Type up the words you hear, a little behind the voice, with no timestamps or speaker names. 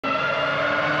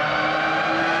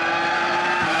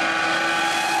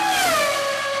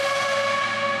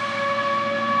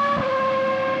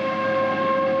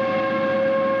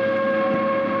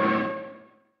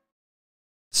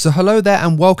So hello there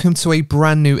and welcome to a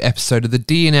brand new episode of the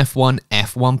DNF1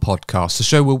 F1 Podcast, the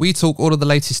show where we talk all of the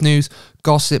latest news,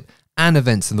 gossip and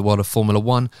events in the world of Formula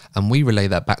 1, and we relay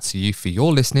that back to you for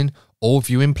your listening or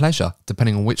viewing pleasure,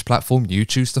 depending on which platform you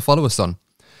choose to follow us on.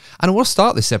 And I want to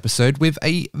start this episode with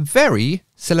a very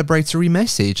celebratory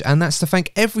message, and that's to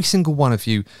thank every single one of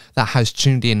you that has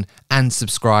tuned in and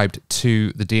subscribed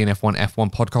to the DNF1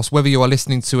 F1 podcast, whether you are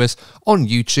listening to us on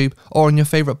YouTube or on your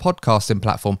favourite podcasting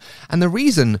platform. And the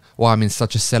reason why I'm in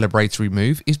such a celebratory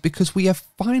move is because we have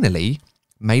finally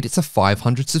made it to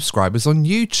 500 subscribers on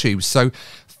YouTube. So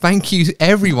thank you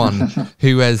everyone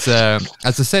who has, as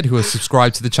I said, who has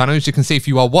subscribed to the channel. As you can see, if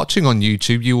you are watching on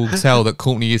YouTube, you will tell that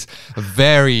Courtney is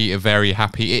very, very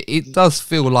happy. It does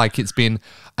feel like it's been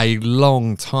a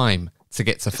long time to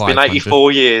get to 500. It's been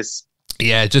 84 years.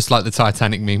 Yeah, just like the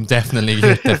Titanic meme, definitely.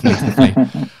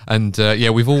 And yeah,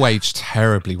 we've all aged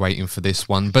terribly waiting for this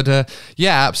one. But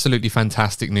yeah, absolutely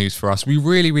fantastic news for us. We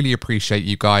really appreciate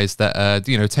you guys that,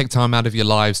 take time out of your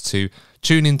lives to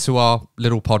tune into our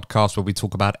little podcast where we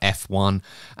talk about F1.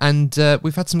 And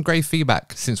we've had some great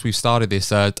feedback since we've started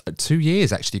this. 2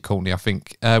 years, actually, Courtney, I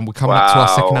think. We're coming up to our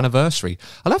second anniversary.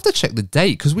 I'll have to check the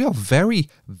date because we are very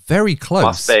close.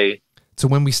 Must be. To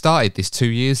when we started this 2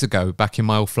 years ago, back in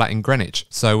my old flat in Greenwich.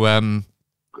 So,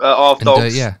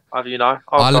 dogs. Yeah. How do you know?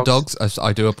 Isle of Dogs.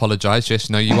 I do apologise. Yes,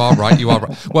 no, you are right. You are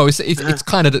right. Well, it's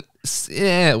kind of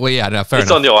fair enough. It's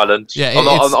on the island. Yeah,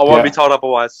 I won't be told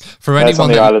otherwise. For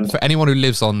anyone who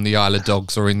lives on the Isle of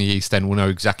Dogs or in the East End will know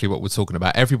exactly what we're talking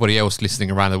about. Everybody else listening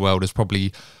around the world has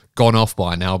probably gone off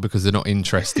by now because they're not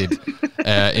interested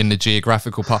in the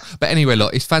geographical part. But anyway,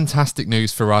 look, it's fantastic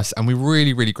news for us, and we're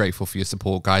really grateful for your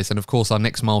support, guys. And of course, our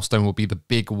next milestone will be the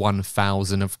big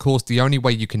 1,000. Of course, the only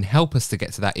way you can help us to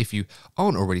get to that, if you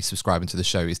aren't already subscribing to the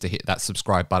show, is to hit that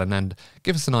subscribe button and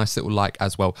give us a nice little like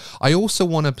as well. I also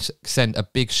want to send a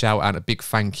big shout out, a big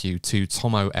thank you to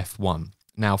Tomo F1.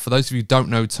 Now, for those of you who don't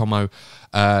know Tom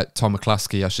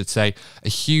McCluskey, I should say, a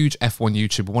huge F1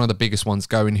 YouTuber, one of the biggest ones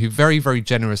going, who very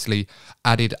generously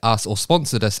added us or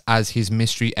sponsored us as his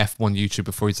mystery F1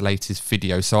 YouTuber for his latest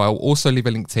video. So I'll also leave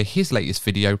a link to his latest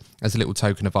video as a little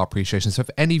token of our appreciation. So if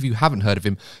any of you haven't heard of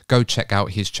him, go check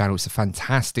out his channel. It's a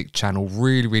fantastic channel,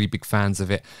 really big fans of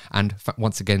it. And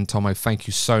once again, Tomo, thank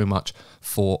you so much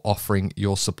for offering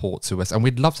your support to us. And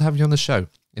we'd love to have you on the show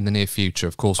in the near future,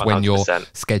 of course, 100%. When your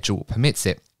schedule permits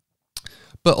it.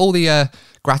 But all the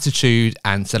gratitude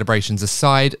and celebrations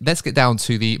aside, let's get down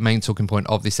to the main talking point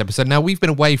of this episode. Now, we've been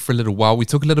away for a little while. We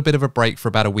took a little bit of a break for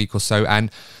about a week or so,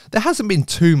 and there hasn't been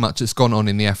too much that's gone on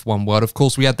in the F1 world. Of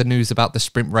course, we had the news about the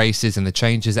sprint races and the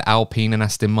changes at Alpine and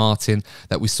Aston Martin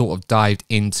that we sort of dived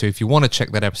into. If you want to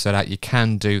check that episode out, you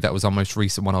can do. That was our most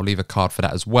recent one. I'll leave a card for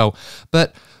that as well.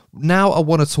 But now I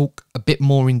want to talk a bit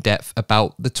more in depth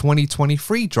about the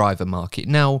 2023 driver market.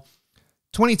 Now,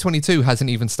 2022 hasn't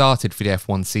even started for the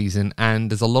F1 season, and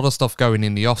there's a lot of stuff going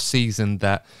in the off-season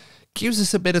that gives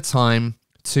us a bit of time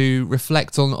to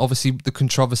reflect on, obviously, the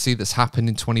controversy that's happened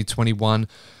in 2021,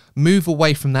 move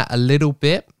away from that a little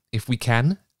bit, if we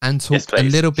can, and talk a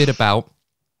little bit about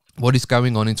what is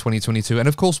going on in 2022, and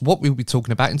of course, what we'll be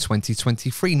talking about in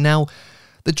 2023. Now,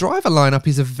 the driver lineup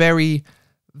is a very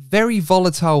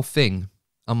volatile thing,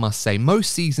 I must say.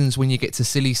 Most seasons, when you get to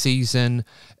silly season,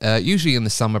 usually in the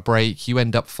summer break, you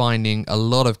end up finding a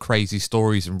lot of crazy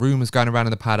stories and rumours going around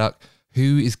in the paddock.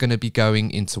 Who is going to be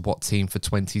going into what team for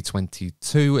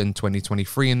 2022 and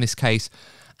 2023 in this case?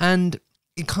 And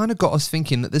it kind of got us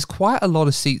thinking that there's quite a lot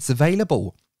of seats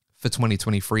available for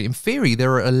 2023. In theory,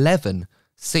 there are 11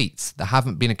 seats that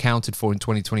haven't been accounted for in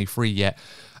 2023 yet.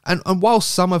 And while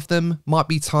some of them might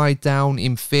be tied down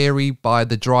in theory by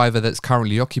the driver that's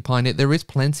currently occupying it, there is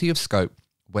plenty of scope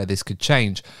where this could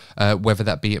change, whether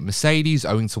that be at Mercedes,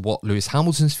 owing to what Lewis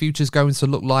Hamilton's future is going to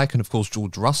look like, and of course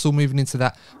George Russell moving into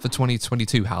that for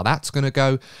 2022, how that's going to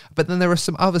go. But then there are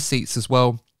some other seats as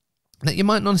well that you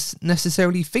might not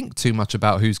necessarily think too much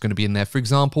about who's going to be in there. For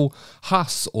example,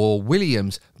 Haas or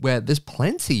Williams, where there's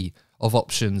plenty of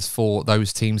options for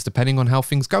those teams depending on how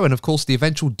things go. And of course, the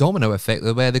eventual domino effect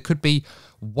where there could be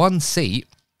one seat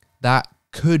that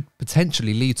could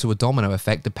potentially lead to a domino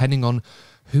effect depending on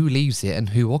who leaves it and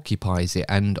who occupies it,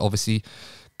 and obviously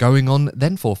going on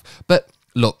then forth. But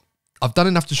look, I've done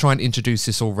enough to try and introduce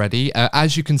this already.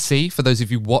 As you can see, for those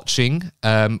of you watching,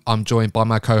 I'm joined by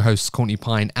my co-hosts Courtney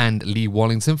Pine and Lee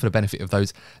Wallington. For the benefit of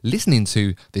those listening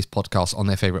to this podcast on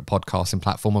their favourite podcasting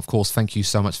platform, of course, thank you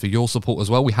so much for your support as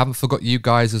well. We haven't forgot you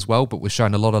guys as well, but we're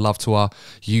showing a lot of love to our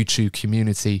YouTube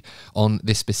community on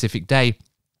this specific day.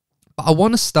 But I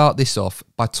want to start this off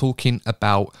by talking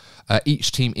about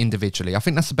each team individually. I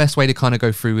think that's the best way to kind of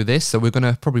go through with this. So we're going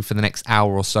to, probably for the next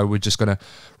hour or so, we're just going to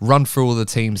run through all the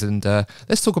teams and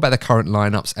let's talk about the current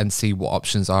lineups and see what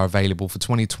options are available for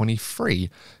 2023,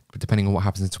 depending on what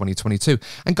happens in 2022.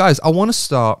 And guys, I want to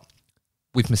start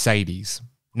with Mercedes.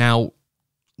 Now,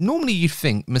 normally you'd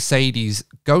think Mercedes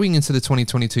going into the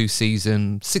 2022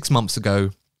 season 6 months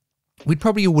ago, we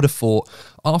probably would have thought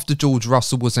after George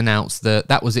Russell was announced that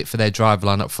that was it for their driver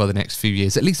lineup for the next few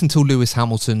years, at least until Lewis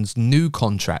Hamilton's new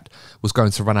contract was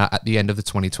going to run out at the end of the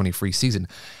 2023 season.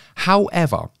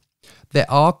 However, there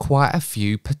are quite a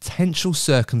few potential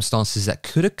circumstances that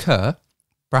could occur,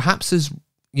 perhaps as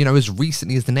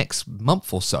recently as the next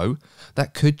month or so,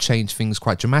 that could change things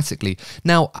quite dramatically.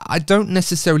 Now, I don't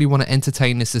necessarily want to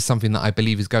entertain this as something that I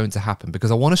believe is going to happen,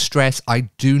 because I want to stress I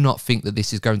do not think that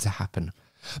this is going to happen.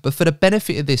 But for the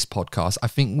benefit of this podcast, I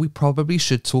think we probably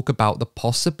should talk about the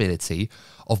possibility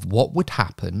of what would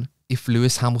happen if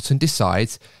Lewis Hamilton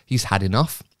decides he's had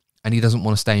enough and he doesn't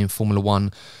want to stay in Formula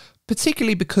One,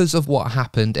 particularly because of what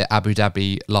happened at Abu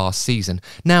Dhabi last season.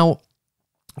 Now,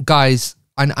 guys,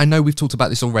 I know we've talked about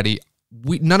this already.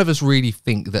 None of us really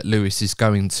think that Lewis is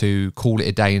going to call it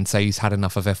a day and say he's had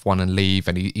enough of F1 and leave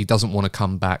and he doesn't want to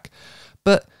come back.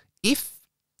 But if,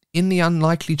 in the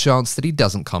unlikely chance that he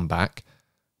doesn't come back,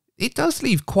 it does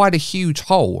leave quite a huge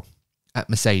hole at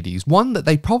Mercedes, one that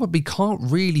they probably can't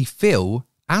really fill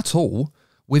at all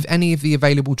with any of the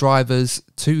available drivers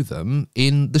to them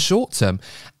in the short term.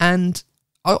 And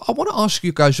I want to ask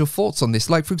you guys your thoughts on this.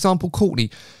 Like, for example, Courtney,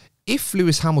 if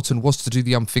Lewis Hamilton was to do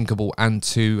the unthinkable and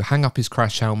to hang up his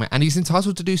crash helmet, and he's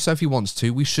entitled to do so if he wants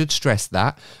to, we should stress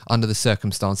that under the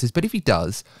circumstances, but if he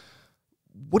does,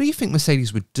 what do you think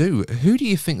Mercedes would do? Who do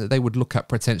you think that they would look at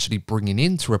potentially bringing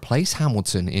in to replace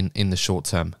Hamilton in the short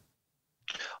term?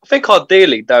 I think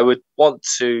ideally they would want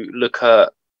to look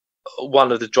at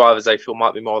one of the drivers they feel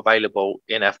might be more available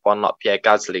in F1, like Pierre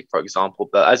Gasly, for example.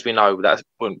 But as we know,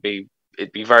 it'd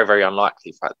be very, very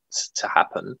unlikely for that to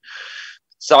happen.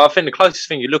 So I think the closest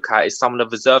thing you look at is some of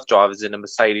the reserve drivers in a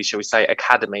Mercedes, shall we say,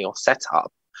 academy or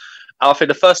setup. I think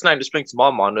the first name that springs to my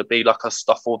mind would be like a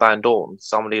Stoffel Van Dorn,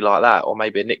 somebody like that, or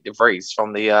maybe a Nick de Vries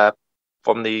from the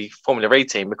Formula E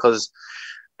team, because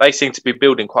they seem to be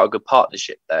building quite a good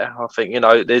partnership there. I think,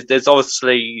 there's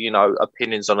obviously,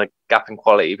 opinions on a gap in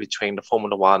quality between the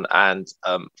Formula One and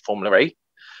Formula E.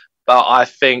 But I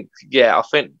think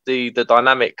the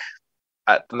dynamic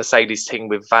at the Mercedes team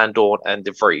with Van Dorn and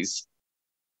de Vries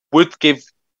would give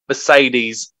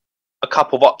Mercedes a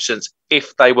couple of options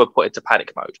if they were put into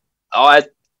panic mode.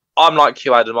 I'm like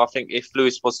you, Adam. I think if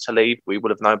Lewis was to leave, we would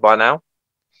have known by now.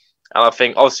 And I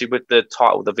think, obviously, with the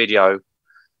title of the video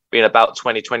being about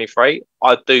 2023,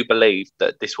 I do believe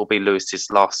that this will be Lewis's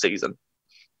last season.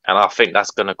 And I think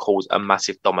that's going to cause a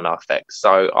massive domino effect.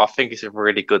 So I think it's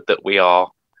really good that we are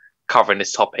covering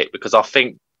this topic, because I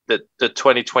think that the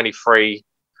 2023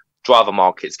 driver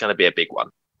market is going to be a big one.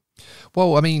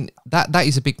 Well, I mean, that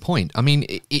is a big point. I mean,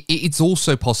 it's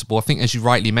also possible, I think, as you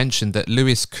rightly mentioned, that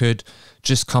Lewis could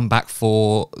just come back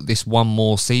for this one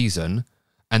more season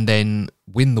and then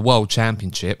win the World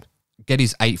Championship, get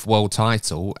his 8th world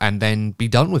title, and then be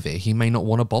done with it. He may not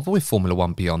want to bother with Formula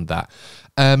One beyond that.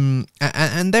 And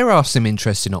there are some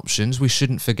interesting options. We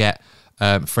shouldn't forget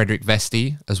Frederick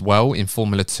Vesti as well in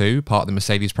Formula 2, part of the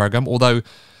Mercedes program, although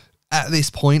at this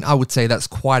point, I would say that's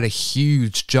quite a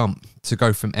huge jump to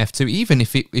go from F2. Even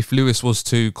if Lewis was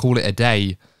to call it a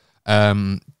day,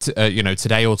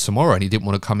 today or tomorrow, and he didn't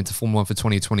want to come into Formula 1 for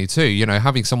 2022,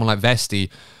 having someone like Vesti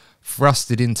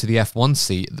thrusted into the F1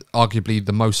 seat, arguably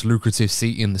the most lucrative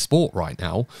seat in the sport right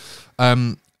now,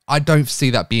 I don't see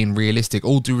that being realistic.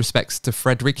 All due respects to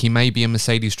Frederick, he may be a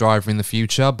Mercedes driver in the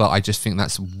future, but I just think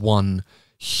that's one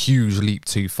huge leap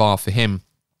too far for him.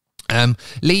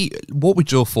 Lee, what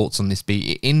would your thoughts on this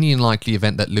be? In the unlikely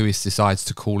event that Lewis decides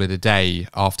to call it a day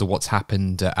after what's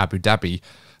happened at Abu Dhabi,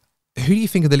 who do you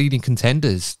think are the leading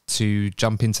contenders to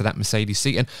jump into that Mercedes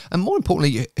seat? And more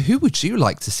importantly, who would you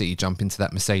like to see jump into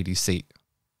that Mercedes seat?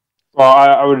 Well,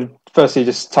 I would firstly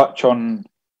just touch on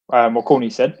what Courtney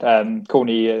said.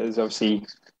 Courtney is obviously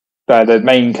the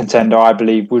main contender, I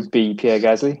believe, would be Pierre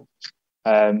Gasly.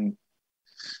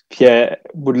 Pierre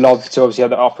would love to obviously have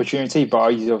that opportunity,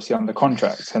 but he's obviously under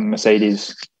contract, and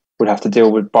Mercedes would have to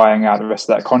deal with buying out the rest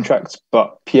of that contract.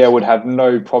 But Pierre would have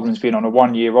no problems being on a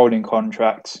 1-year rolling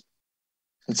contract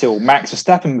until Max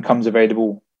Verstappen becomes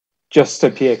available, just so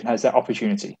Pierre can have that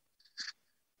opportunity.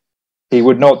 He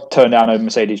would not turn down a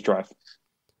Mercedes drive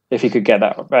if he could get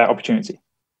that opportunity.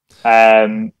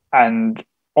 And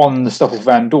on the Stoffel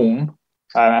Van Dorn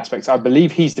aspect, I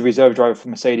believe he's the reserve driver for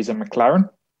Mercedes and McLaren.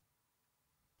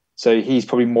 So he's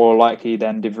probably more likely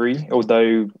than De Vries,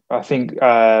 although I think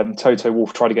Toto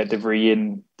Wolff tried to get De Vries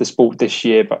in the sport this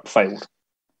year but failed.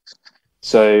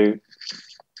 So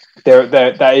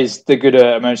that is the good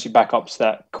emergency backups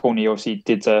that Courtney obviously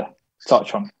did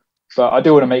touch on. But I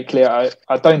do want to make clear,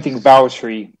 I don't think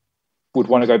Valtteri would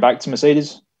want to go back to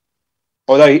Mercedes.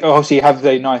 Although obviously have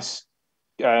the nice,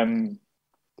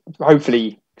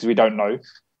 hopefully, because we don't know,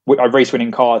 a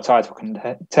race-winning car title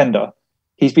contender.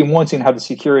 He's been wanting to have the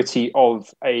security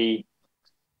of a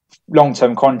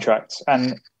long-term contract,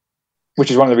 and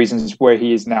which is one of the reasons where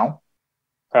he is now,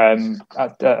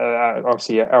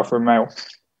 obviously at Alfa Romeo.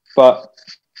 But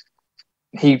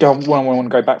he don't want to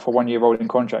go back for a 1-year rolling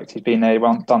contract. He's been there,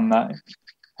 done that.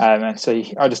 And so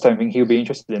I just don't think he'll be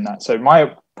interested in that. So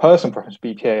my personal preference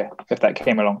would be Pierre if that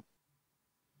came along.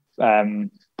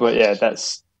 But yeah,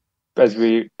 that's as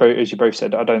you both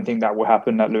said. I don't think that will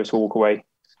happen. That Lewis will walk away.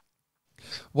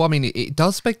 Well, I mean, it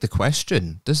does beg the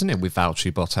question, doesn't it, with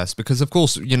Valtteri Bottas? Because, of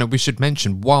course, we should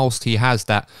mention, whilst he has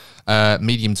that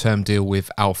medium-term deal with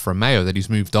Alfa Romeo, that he's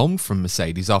moved on from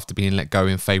Mercedes after being let go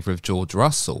in favour of George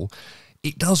Russell,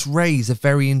 it does raise a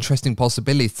very interesting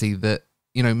possibility that,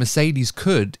 Mercedes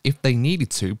could, if they needed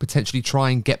to, potentially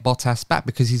try and get Bottas back,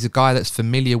 because he's a guy that's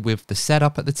familiar with the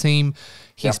setup at the team.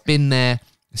 He's been there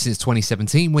since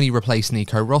 2017 when he replaced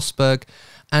Nico Rosberg.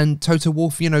 And Toto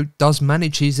Wolff, does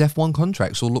manage his F1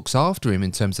 contracts or looks after him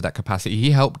in terms of that capacity.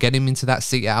 He helped get him into that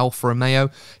seat at Alfa Romeo.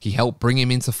 He helped bring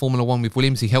him into Formula One with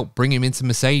Williams. He helped bring him into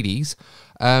Mercedes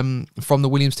from the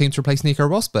Williams team to replace Nico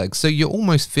Rosberg. So you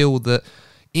almost feel that,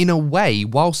 in a way,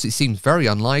 whilst it seems very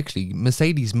unlikely,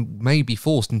 Mercedes may be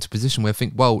forced into a position where I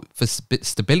think, well, for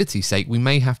stability's sake, we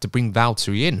may have to bring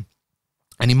Valtteri in.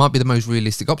 And he might be the most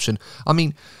realistic option. I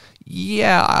mean,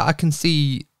 yeah, I can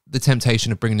see the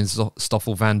temptation of bringing in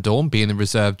Stoffel Van Dorn being the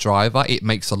reserve driver. It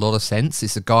makes a lot of sense.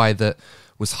 It's a guy that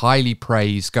was highly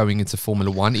praised going into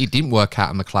Formula One. It didn't work out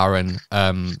at McLaren,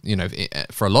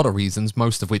 for a lot of reasons,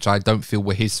 most of which I don't feel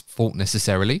were his fault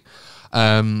necessarily.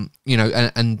 And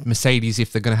Mercedes,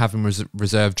 if they're going to have him as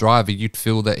reserve driver, you'd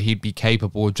feel that he'd be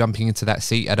capable of jumping into that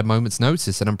seat at a moment's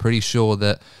notice. And I'm pretty sure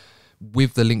that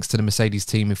with the links to the Mercedes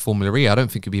team in Formula E, I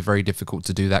don't think it'd be very difficult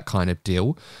to do that kind of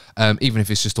deal, even if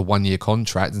it's just a 1-year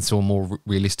contract until a more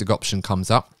realistic option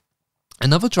comes up.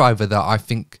 Another driver that I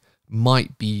think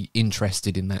might be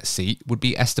interested in that seat would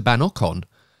be Esteban Ocon.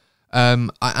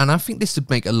 And I think this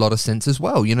would make a lot of sense as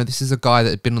well. This is a guy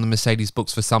that had been on the Mercedes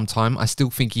books for some time. I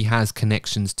still think he has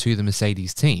connections to the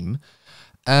Mercedes team.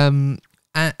 And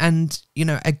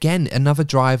again, another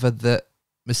driver that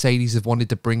Mercedes have wanted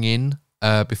to bring in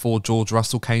before George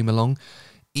Russell came along.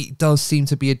 It does seem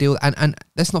to be a deal. And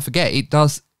let's not forget, it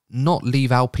does not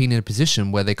leave Alpine in a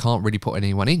position where they can't really put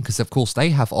anyone in, because, of course,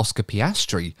 they have Oscar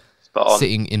Piastri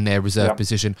sitting in their reserve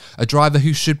position. A driver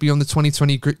who should be on the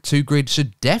 2022 grid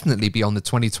should definitely be on the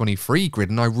 2023 grid,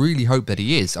 and I really hope that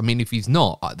he is. I mean, if he's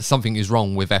not, something is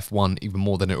wrong with F1 even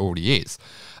more than it already is.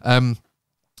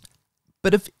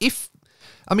 But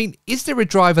is there a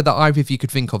driver that either of you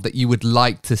could think of that you would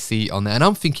like to see on there? And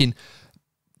I'm thinking,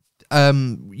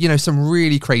 some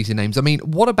really crazy names. I mean,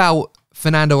 what about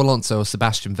Fernando Alonso or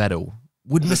Sebastian Vettel?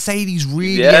 Would Mercedes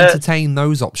really entertain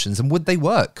those options, and would they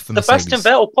work for Mercedes? Sebastian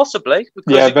Vettel, possibly.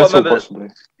 Vettel possibly.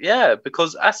 Yeah,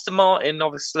 because Aston Martin,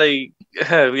 obviously,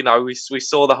 we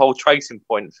saw the whole tracing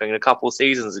point thing a couple of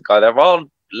seasons ago. There are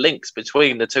links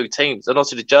between the two teams, and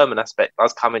also the German aspect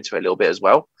does come into it a little bit as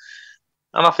well.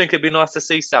 And I think it'd be nice to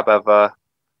see Sab have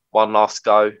one last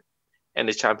go in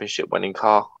his championship-winning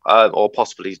car, or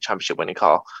possibly his championship-winning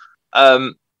car.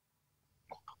 But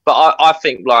I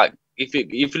think, like, if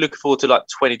you're looking forward to like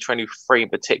 2023 in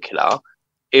particular,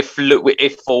 if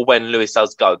or when Lewis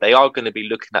does go, they are going to be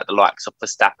looking at the likes of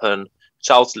Verstappen,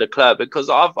 Charles Leclerc, because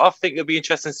I think it'll be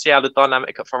interesting to see how the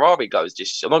dynamic at Ferrari goes.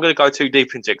 I'm not going to go too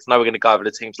deep into it because I know we're going to go over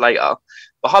the teams later.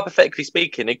 But hypothetically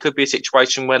speaking, it could be a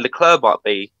situation where Leclerc might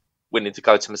be willing to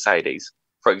go to Mercedes,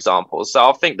 for example. So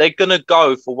I think they're going to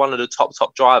go for one of the top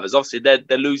drivers. Obviously, they're going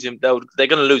to lose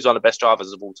one of the best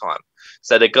drivers of all time.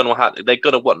 So they're going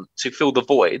to want to fill the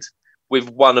void with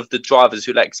one of the drivers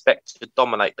who they expect to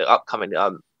dominate the upcoming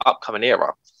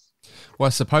era. Well, I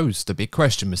suppose the big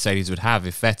question Mercedes would have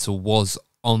if Vettel was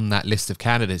on that list of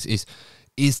candidates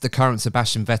is the current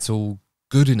Sebastian Vettel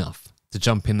good enough to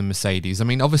jump in the Mercedes? I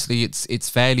mean, obviously, it's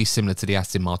fairly similar to the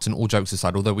Aston Martin, all jokes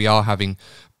aside, although we are having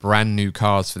brand new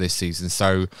cars for this season.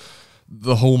 So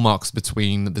the hallmarks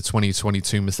between the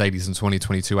 2022 Mercedes and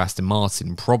 2022 Aston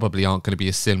Martin probably aren't going to be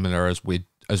as similar as we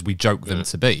joke them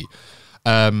to be.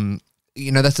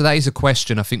 that is a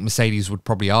question I think Mercedes would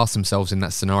probably ask themselves in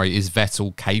that scenario. Is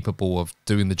Vettel capable of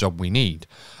doing the job we need?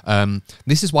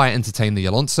 This is why I entertained the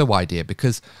Alonso idea,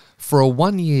 because for a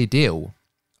 1-year deal,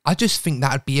 I just think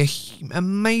that would be an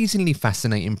amazingly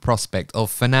fascinating prospect of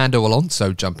Fernando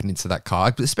Alonso jumping into that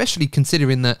car, especially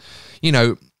considering that,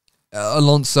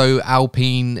 Alonso,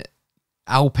 Alpine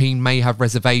may have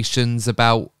reservations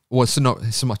about, well, so not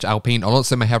so much Alpine.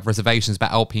 Alonso may have reservations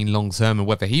about Alpine long term and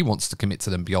whether he wants to commit to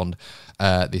them beyond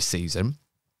this season.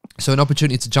 So an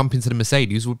opportunity to jump into the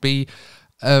Mercedes would be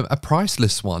a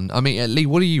priceless one. I mean, Lee,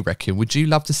 what do you reckon? Would you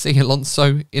love to see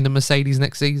Alonso in a Mercedes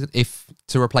next season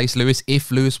to replace Lewis, if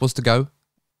Lewis was to go?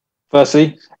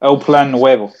 Firstly, el plan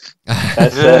nuevo.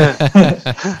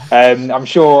 I'm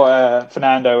sure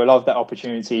Fernando will love that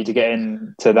opportunity to get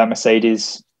into that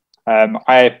Mercedes.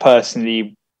 I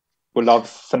personally would love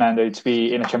Fernando to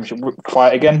be in a championship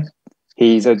fight again.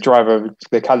 He's a driver of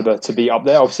the caliber to be up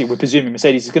there. Obviously, we're presuming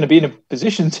Mercedes is going to be in a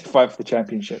position to fight for the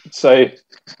championship. So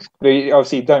we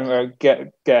obviously don't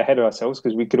get ahead of ourselves,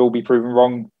 because we could all be proven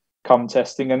wrong come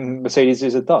testing, and Mercedes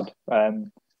is a dud.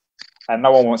 And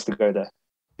no one wants to go there.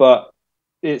 But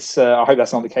it's I hope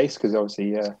that's not the case, because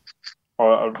obviously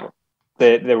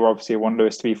they were obviously want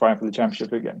Lewis to be fighting for the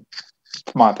championship again.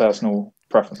 My personal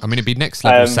preference. I mean, it'd be next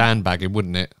level sandbagging,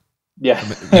 wouldn't it? Yeah.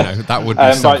 That would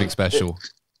be something special.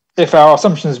 If our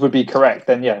assumptions would be correct,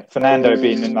 then yeah, Fernando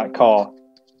being in that car,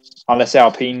 unless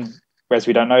Alpine, whereas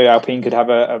we don't know, Alpine could have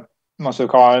a muscle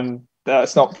car, and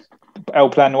that's not El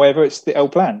Plan Nuevo, it's the El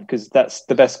Plan, because that's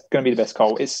going to be the best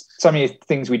car. It's so many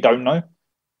things we don't know,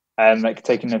 and like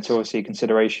taking into obviously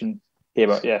consideration here.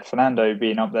 But yeah, Fernando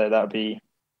being up there, I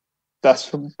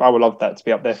would love that, to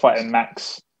be up there fighting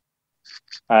Max.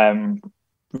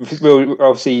 We'll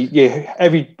obviously,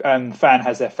 every fan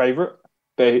has their favourite.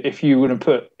 But if you wouldn't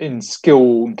put in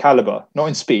skill and caliber, not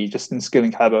in speed, just in skill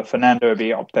and caliber, Fernando would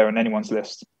be up there on anyone's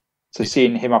list. So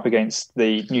seeing him up against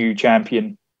the new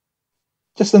champion,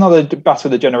 just another battle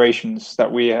of the generations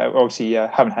that we obviously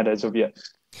haven't had as of yet.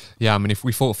 Yeah, I mean, if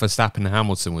we thought Verstappen and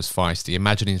Hamilton was feisty,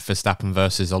 imagining Verstappen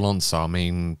versus Alonso, I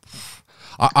mean,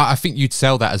 I think you'd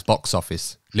sell that as box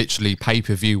office. Literally,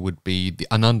 pay-per-view would be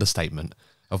an understatement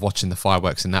of watching the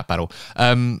fireworks in that battle.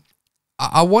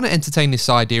 I want to entertain this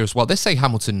idea as well. Let's say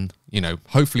Hamilton,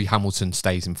 hopefully Hamilton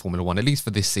stays in Formula One, at least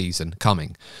for this season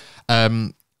coming.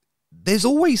 There's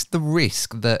always the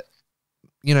risk that,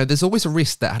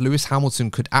 Lewis Hamilton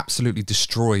could absolutely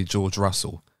destroy George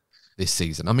Russell this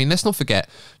season. I mean, let's not forget,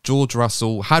 George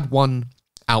Russell had one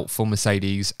out for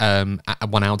Mercedes,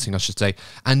 one outing, I should say,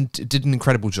 and did an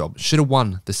incredible job. Should have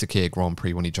won the Sakir Grand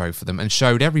Prix when he drove for them, and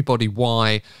showed everybody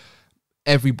why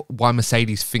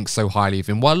Mercedes thinks so highly of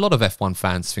him. Well, a lot of F1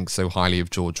 fans think so highly of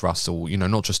George Russell,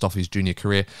 not just off his junior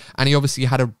career. And he obviously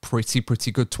had a pretty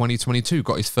good 2022,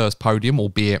 got his first podium,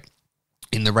 albeit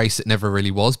in the race it never really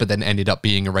was, but then ended up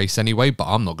being a race anyway. But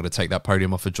I'm not going to take that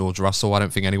podium off of George Russell. I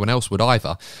don't think anyone else would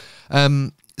either.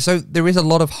 So there is a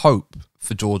lot of hope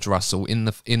for George Russell in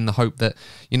the hope that,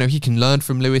 he can learn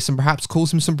from Lewis and perhaps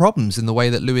cause him some problems in the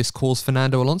way that Lewis caused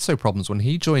Fernando Alonso problems when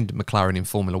he joined McLaren in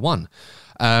Formula One.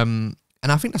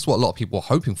 And I think that's what a lot of people are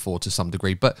hoping for to some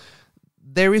degree. But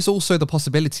there is also the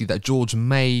possibility that George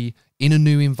may, in a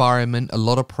new environment, a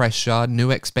lot of pressure, new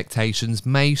expectations,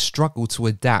 may struggle to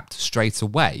adapt straight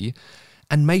away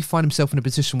and may find himself in a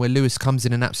position where Lewis comes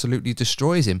in and absolutely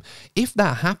destroys him. If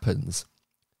that happens,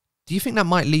 do you think that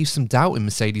might leave some doubt in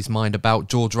Mercedes' mind about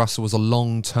George Russell as a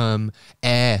long-term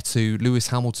heir to Lewis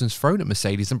Hamilton's throne at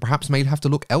Mercedes, and perhaps may have to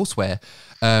look elsewhere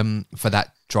for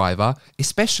that driver,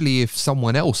 especially if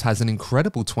someone else has an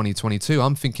incredible 2022?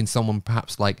 I'm thinking someone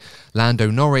perhaps like Lando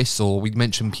Norris, or we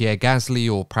mentioned Pierre Gasly,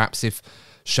 or perhaps if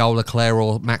Charles Leclerc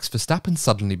or Max Verstappen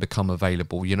suddenly become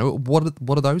available.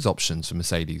 What are those options for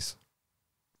Mercedes?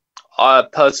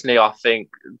 Personally, I think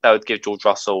they would give George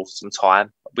Russell some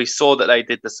time. We saw that they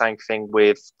did the same thing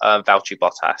with Valtteri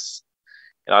Bottas.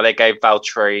 They gave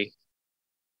Valtteri,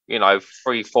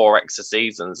 3-4 extra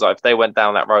seasons. Like, if they went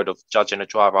down that road of judging a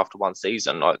driver after one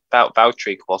season, like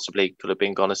Valtteri possibly could have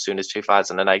been gone as soon as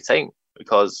 2018,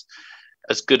 because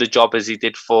as good a job as he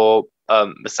did for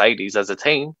Mercedes as a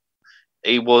team,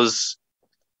 he was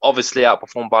obviously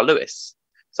outperformed by Lewis.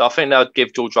 So I think they would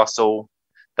give George Russell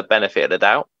the benefit of the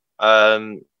doubt.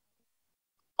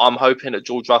 I'm hoping that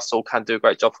George Russell can do a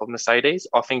great job for Mercedes.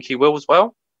 I think he will as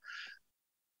well,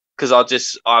 because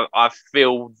I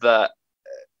feel that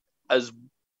as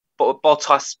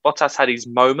Bottas had his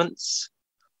moments,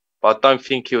 but I don't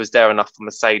think he was there enough for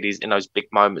Mercedes in those big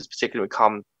moments, particularly when it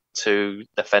comes to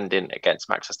defending against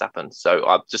Max Verstappen. So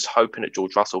I'm just hoping that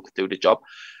George Russell could do the job.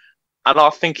 And I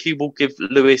think he will give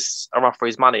Lewis a run for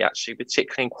his money, actually,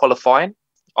 particularly in qualifying.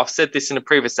 I've said this in a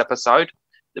previous episode.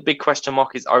 The big question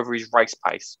mark is over his race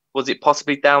pace. Was it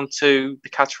possibly down to the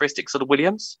characteristics of the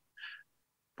Williams?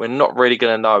 We're not really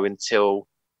going to know until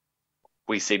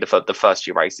we see the first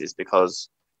few races, because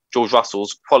George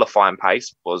Russell's qualifying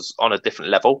pace was on a different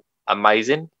level,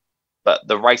 amazing, but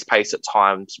the race pace at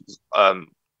times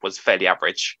was fairly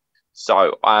average.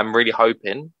 So I'm really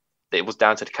hoping that it was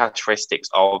down to the characteristics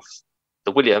of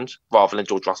the Williams rather than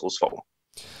George Russell's fault.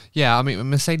 Yeah, I mean,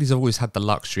 Mercedes have always had the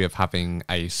luxury of having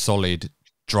a solid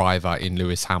driver in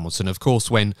Lewis Hamilton. Of course,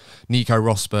 when Nico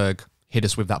Rosberg hit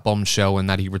us with that bombshell and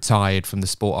that he retired from the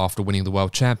sport after winning the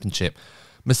World Championship,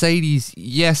 Mercedes,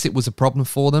 yes, it was a problem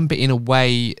for them, but in a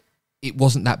way, it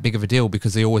wasn't that big of a deal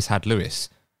because they always had Lewis.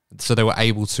 So they were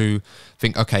able to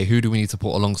think, okay, who do we need to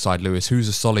put alongside Lewis? Who's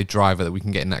a solid driver that we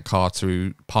can get in that car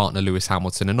to partner Lewis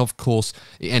Hamilton? And of course,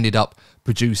 it ended up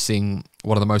producing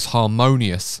one of the most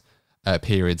harmonious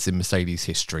periods in Mercedes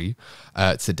history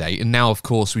to date. And now, of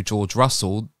course, with George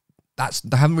Russell,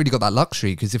 they haven't really got that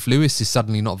luxury, because if Lewis is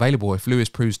suddenly not available, if Lewis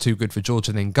proves too good for George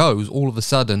and then goes, all of a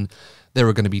sudden there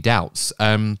are going to be doubts.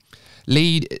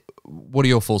 Lee, what are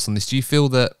your thoughts on this? Do you feel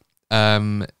that,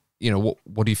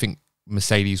 what do you think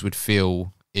Mercedes would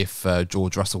feel if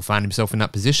George Russell found himself in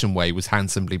that position where he was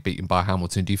handsomely beaten by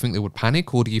Hamilton? Do you think they would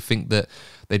panic, or do you think that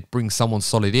they'd bring someone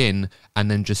solid in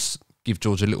and then just give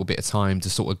George a little bit of time to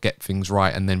sort of get things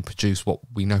right and then produce what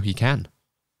we know he can?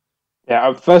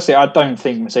 Yeah, firstly, I don't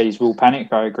think Mercedes will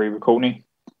panic. I agree with Courtney.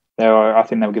 I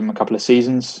think they'll give him a couple of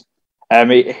seasons.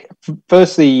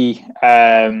 Firstly,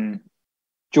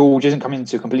 George isn't coming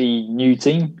into a completely new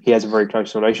team. He has a very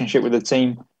close relationship with the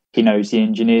team. He knows the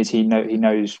engineers. He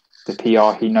knows the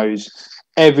PR. He knows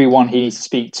everyone he needs to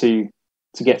speak to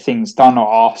get things done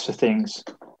or ask for things.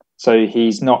 So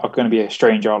he's not going to be a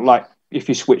stranger. Like if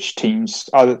you switch teams,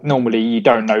 normally you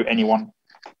don't know anyone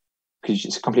because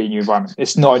it's a completely new environment.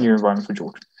 It's not a new environment for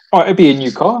George. It'd be a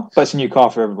new car, but it's a new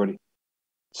car for everybody.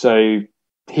 So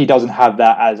he doesn't have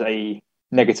that as a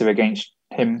negative against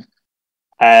him.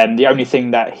 And the only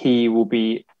thing that he will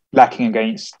be lacking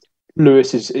against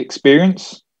Lewis's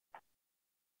experience.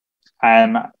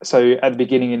 So at the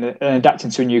beginning, in adapting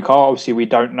to a new car, obviously we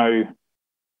don't know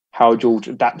how George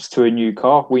adapts to a new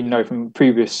car. We know from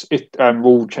previous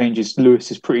rule changes, Lewis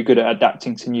is pretty good at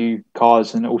adapting to new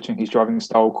cars and altering his driving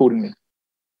style accordingly.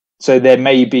 So there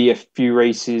may be a few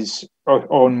races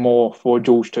on more for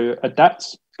George to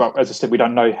adapt. But as I said, we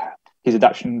don't know his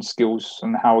adaptation skills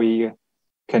and how he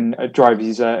can drive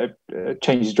his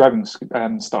change his driving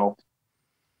style.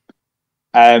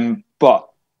 But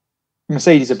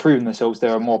Mercedes have proven themselves they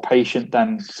are more patient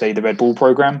than, say, the Red Bull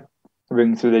program,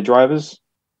 bringing through their drivers.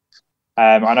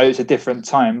 I know it's a different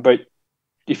time, but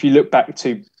if you look back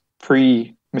to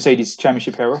pre-Mercedes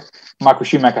Championship era, Michael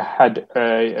Schumacher had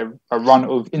a run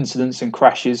of incidents and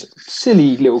crashes,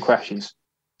 silly little crashes.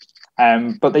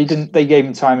 But they gave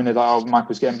him time, and they're like,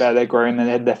 Michael's getting better, they're growing, and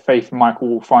they had their faith Michael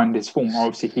will find his form.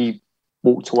 Obviously, he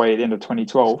walked away at the end of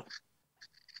 2012.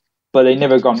 But they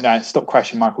never gone, no, stop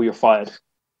crashing, Michael, you're fired.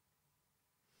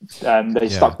 They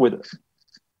stuck with it.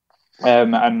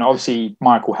 And obviously,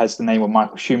 Michael has the name of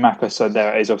Michael Schumacher, so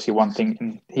there is obviously one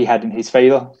thing he had in his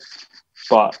favour.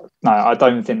 But no, I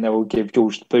don't think they will give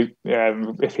George the boot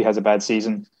if he has a bad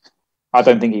season. I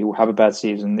don't think he will have a bad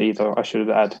season either, I should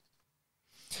add.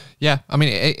 Yeah, I mean,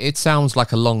 it sounds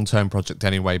like a long-term project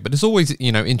anyway, but it's always,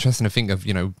 interesting to think of,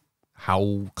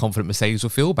 how confident Mercedes will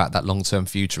feel about that long-term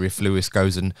future if Lewis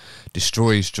goes and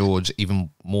destroys George even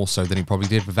more so than he probably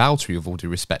did with Valtteri, with all due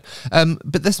respect.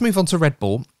 But let's move on to Red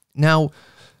Bull. Now,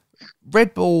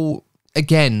 Red Bull,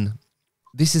 again,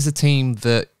 this is a team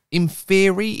that, in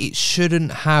theory, it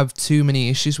shouldn't have too many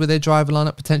issues with their driver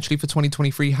lineup potentially for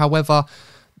 2023. However,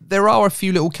 there are a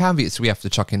few little caveats we have to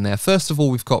chuck in there. First of all,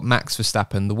 we've got Max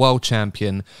Verstappen, the world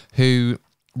champion, who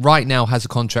right now has a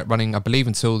contract running, I believe,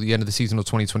 until the end of the season or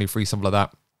 2023, something like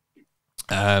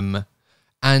that.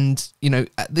 And,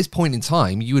 at this point in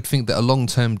time, you would think that a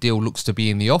long-term deal looks to be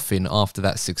in the offing after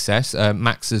that success.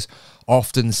 Max has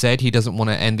often said he doesn't want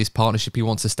to end his partnership. He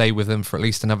wants to stay with them for at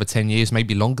least another 10 years,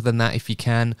 maybe longer than that if he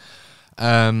can.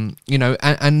 And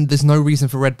there's no reason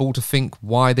for Red Bull to think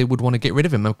why they would want to get rid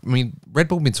of him. I mean, Red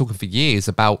Bull have been talking for years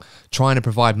about trying to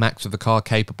provide Max with a car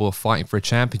capable of fighting for a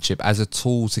championship as a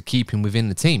tool to keep him within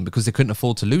the team because they couldn't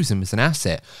afford to lose him as an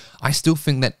asset. I still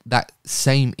think that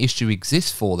same issue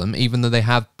exists for them, even though they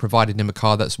have provided him a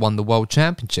car that's won the world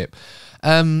championship.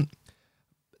 And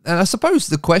I suppose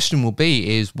the question will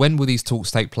be is when will these talks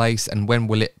take place and when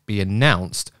will it be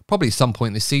announced? Probably at some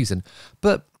point this season.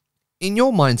 But in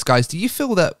your minds, guys, do you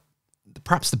feel that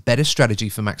perhaps the better strategy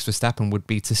for Max Verstappen would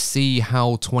be to see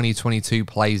how 2022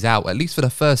 plays out, at least for the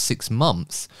first 6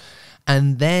 months,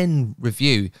 and then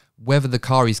review whether the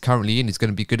car he's currently in is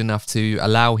going to be good enough to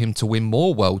allow him to win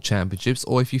more world championships,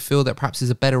 or if you feel that perhaps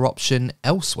there's a better option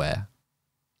elsewhere.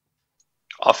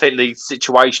 I think the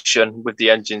situation with the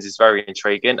engines is very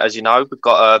intriguing. As you know, we've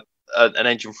got an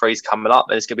engine freeze coming up,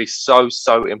 and it's going to be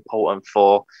so important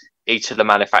for each of the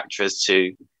manufacturers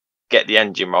to get the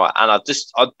engine right. And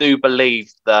I do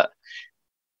believe that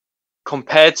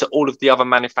compared to all of the other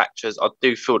manufacturers, I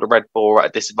do feel the Red Bull are at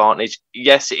a disadvantage.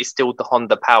 Yes, it is still the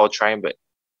Honda powertrain, but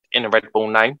in a Red Bull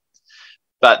name.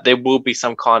 But there will be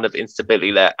some kind of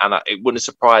instability there, and it wouldn't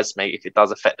surprise me if it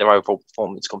does affect their overall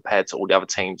performance compared to all the other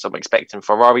teams. I'm expecting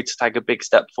Ferrari to take a big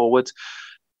step forward.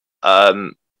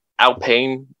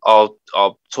 Alpine are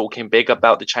talking big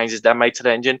about the changes they made to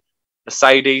the engine.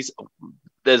 Mercedes,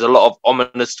 there's a lot of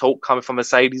ominous talk coming from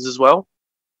Mercedes as well.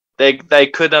 They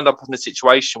could end up in a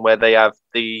situation where they have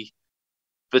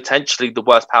potentially the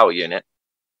worst power unit,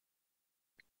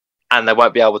 and they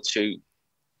won't be able to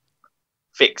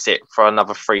fix it for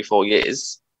another 3-4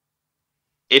 years.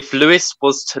 If Lewis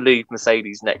was to leave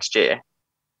Mercedes next year,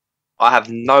 I have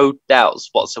no doubts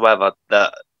whatsoever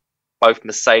that both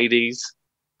Mercedes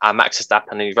and Max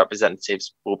Verstappen and his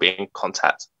representatives will be in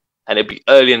contact. And it'll be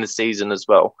early in the season as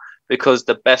well, because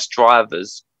the best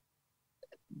drivers,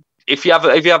 if you have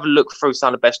a look through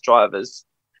some of the best drivers,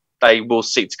 they will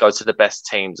seek to go to the best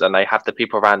teams, and they have the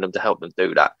people around them to help them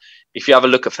do that. If you have a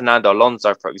look at Fernando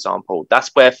Alonso, for example, that's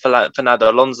where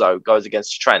Fernando Alonso goes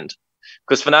against the trend.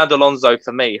 Because Fernando Alonso,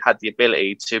 for me, had the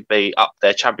ability to be up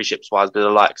there championships-wise with the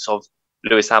likes of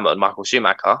Lewis Hamilton, Michael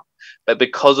Schumacher. But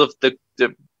because of the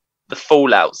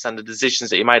fallouts and the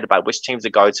decisions that he made about which teams to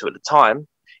go to at the time,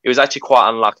 he was actually quite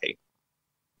unlucky.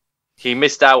 He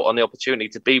missed out on the opportunity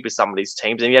to be with some of these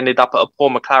teams, and he ended up at a poor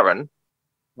McLaren,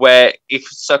 where if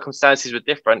circumstances were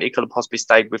different, he could have possibly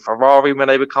stayed with Ferrari when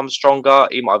they become stronger.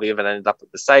 He might have even ended up at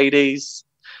Mercedes.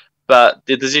 But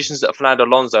the decisions that Fernando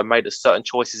Alonso made at certain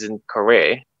choices in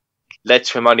career led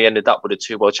to him only ended up with the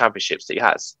 2 world championships that he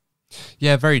has.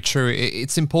 Yeah, very true.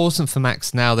 It's important for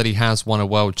Max now that he has won a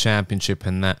world championship,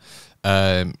 and that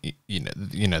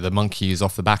the monkey is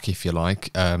off the back, if you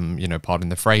like. Pardon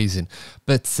the phrasing,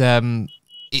 but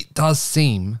it does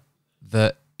seem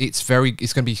that it's going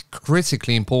to be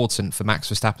critically important for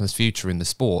Max Verstappen's future in the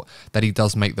sport that he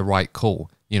does make the right call.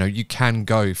 You can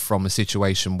go from a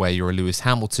situation where you're a Lewis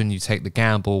Hamilton, you take the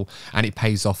gamble, and it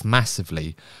pays off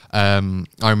massively. I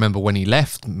remember when he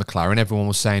left McLaren, everyone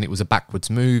was saying it was a backwards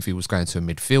move. He was going to a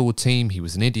midfield team. He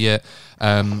was an idiot.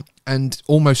 And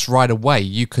almost right away,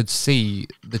 you could see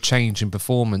the change in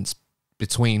performance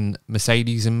between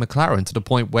Mercedes and McLaren, to the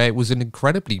point where it was an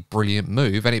incredibly brilliant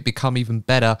move, and it became even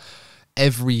better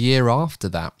every year after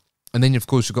that. And then, of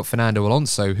course, you've got Fernando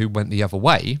Alonso, who went the other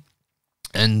way.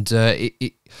 And,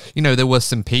 there were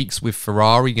some peaks with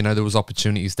Ferrari. There was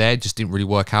opportunities there. It just didn't really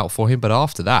work out for him. But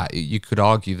after that, you could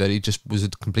argue that it just was a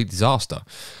complete disaster.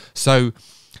 So,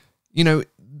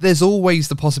 there's always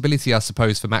the possibility, I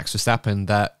suppose, for Max Verstappen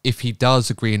that if he does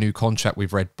agree a new contract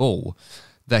with Red Bull,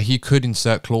 that he could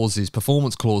insert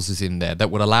performance clauses in there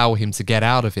that would allow him to get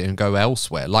out of it and go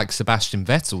elsewhere, like Sebastian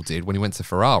Vettel did when he went to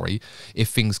Ferrari, if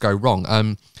things go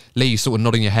wrong. Lee, you're sort of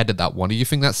nodding your head at that one. Do you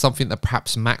think that's something that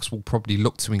perhaps Max will probably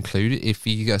look to include if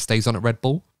he stays on at Red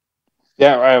Bull?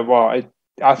 Yeah,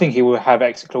 I think he will have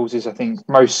exit clauses. I think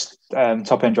most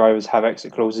top-end drivers have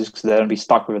exit clauses because they're going to be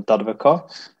stuck with a dud of a car.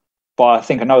 But I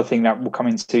think another thing that will come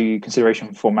into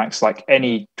consideration for Max, like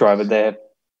any driver,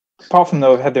 apart from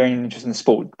they have their own interest in the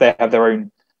sport, they have their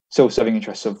own self-serving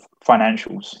interests of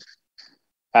financials.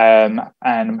 And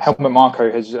Helmut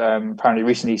Marko has apparently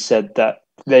recently said that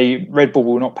Red Bull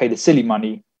will not pay the silly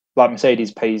money like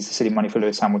Mercedes pays the silly money for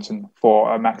Lewis Hamilton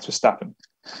for Max Verstappen.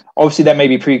 Obviously, that may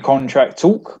be pre-contract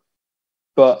talk,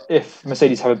 but if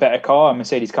Mercedes have a better car and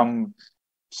Mercedes come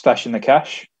splashing the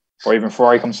cash, or even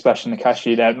Ferrari comes splashing the cash,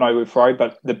 you don't know with Ferrari,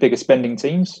 but the bigger spending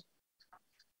teams,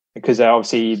 because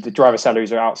obviously the driver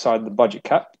salaries are outside the budget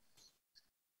cap.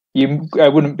 You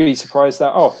wouldn't be surprised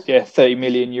that, 30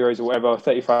 million euros or whatever,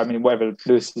 35 million, whatever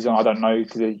Lewis is on, I don't know,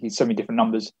 because he's so many different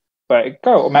numbers. But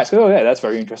Max goes, that's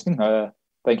very interesting.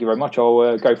 Thank you very much.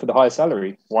 I'll go for the higher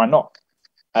salary. Why not?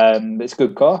 It's a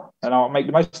good car, and I'll make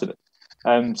the most of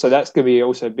it. So that's going to be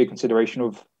also a big consideration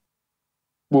of,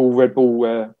 will Red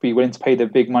Bull be willing to pay the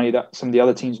big money that some of the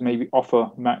other teams maybe offer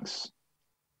Max?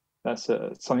 That's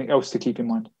something else to keep in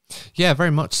mind. Yeah,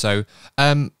 very much so.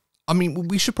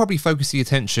 We should probably focus the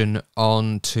attention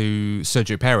on to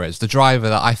Sergio Perez, the driver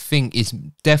that I think is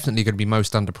definitely going to be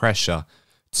most under pressure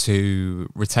to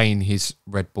retain his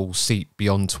Red Bull seat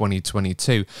beyond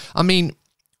 2022. I mean,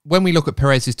 when we look at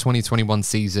Perez's 2021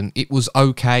 season, it was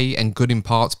okay and good in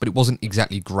parts, but it wasn't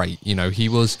exactly great. You know, he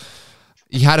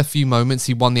had a few moments.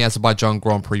 He won the Azerbaijan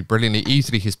Grand Prix brilliantly,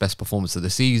 easily his best performance of the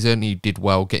season. He did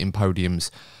well getting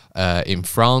podiums in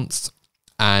France.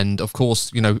 And of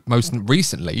course, you know, most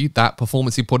recently, that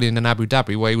performance he put in Abu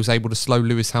Dhabi, where he was able to slow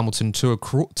Lewis Hamilton to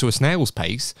a snail's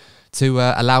pace to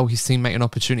allow his teammate an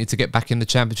opportunity to get back in the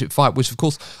championship fight, which of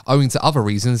course, owing to other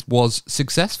reasons, was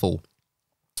successful.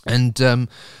 And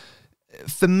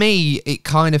for me, it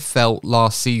kind of felt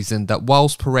last season that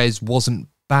whilst Perez wasn't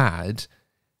bad,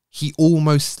 he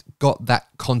almost got that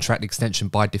contract extension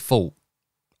by default,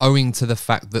 owing to the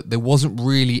fact that there wasn't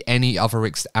really any other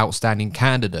outstanding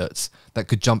candidates that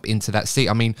could jump into that seat.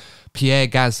 I mean, Pierre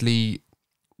Gasly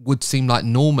would seem like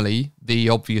normally the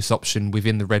obvious option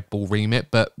within the Red Bull remit,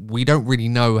 but we don't really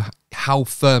know how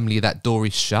firmly that door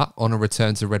is shut on a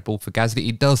return to Red Bull for Gasly.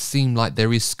 It does seem like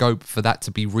there is scope for that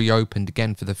to be reopened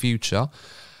again for the future,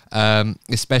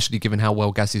 especially given how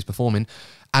well Gasly is performing.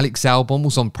 Alex Albon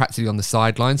was practically on the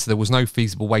sidelines, so there was no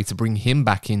feasible way to bring him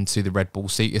back into the Red Bull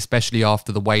seat, especially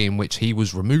after the way in which he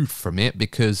was removed from it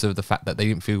because of the fact that they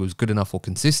didn't feel it was good enough or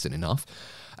consistent enough.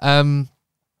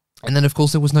 And then, of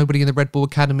course, there was nobody in the Red Bull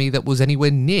Academy that was anywhere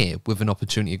near with an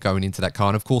opportunity of going into that car.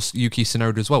 And, of course, Yuki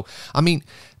Tsunoda as well. I mean,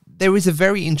 there is a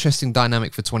very interesting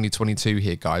dynamic for 2022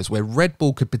 here, guys, where Red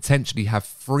Bull could potentially have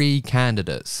 3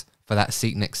 candidates for that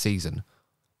seat next season,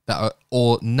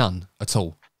 or none at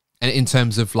all. And in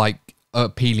terms of, like,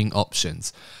 appealing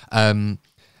options.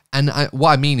 What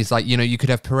I mean is, like, you know, you could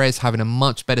have Perez having a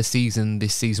much better season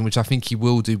this season, which I think he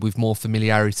will do with more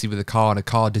familiarity with the car and a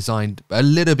car designed a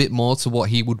little bit more to what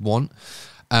he would want,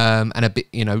 and a bit,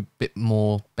 you know, bit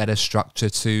more better structure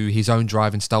to his own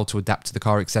driving style to adapt to the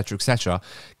car, etc., etc.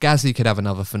 Gasly could have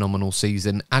another phenomenal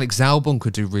season. Alex Albon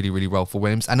could do really, really well for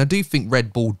Williams, and I do think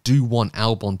Red Bull do want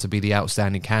Albon to be the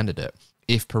outstanding candidate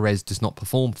if Perez does not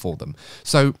perform for them.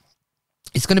 So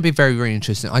it's going to be very, very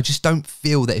interesting. I just don't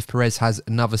feel that if Perez has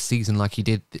another season like he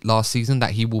did last season,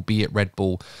 that he will be at Red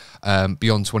Bull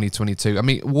beyond 2022. I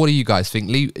mean, what do you guys think?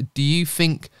 Lee, do you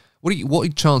think,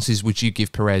 what chances would you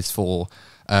give Perez for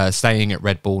staying at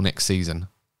Red Bull next season?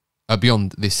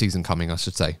 Beyond this season coming, I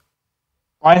should say.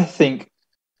 I think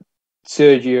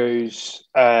Sergio's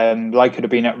likely to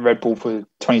be at Red Bull for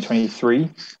 2023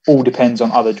 all depends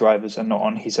on other drivers and not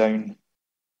on his own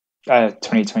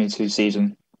 2022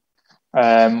 season.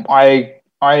 I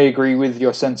agree with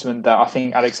your sentiment that I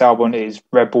think Alex Albon is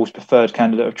Red Bull's preferred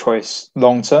candidate of choice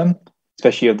long term,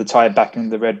 especially of the tyre back in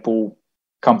the Red Bull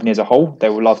company as a whole. They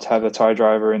would love to have a tyre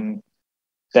driver in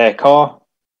their car,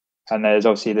 and there's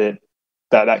obviously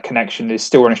that connection is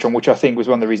still running strong, which I think was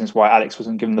one of the reasons why Alex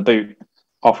wasn't given the boot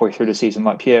halfway through the season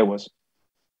like Pierre was.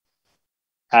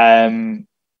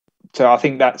 So I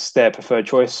think that's their preferred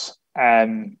choice,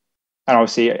 and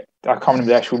obviously I can't remember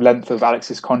the actual length of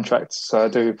Alex's contract, so I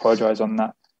do apologise on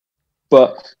that.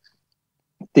 But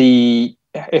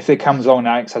if it comes along and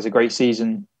Alex has a great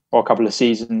season or a couple of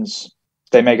seasons,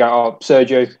 they may go, "Oh,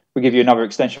 Sergio, we'll give you another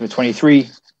extension for 23,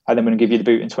 and then we're going to give you the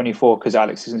boot in 24 because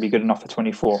Alex isn't going to be good enough for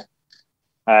 24."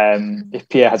 If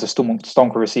Pierre has a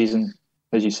stonker of a season,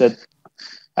 as you said,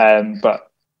 but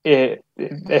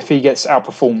if he gets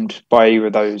outperformed by either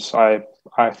of those, I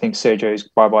think Sergio's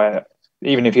bye-bye.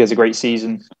 Even if he has a great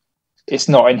season, it's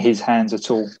not in his hands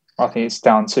at all. I think it's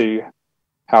down to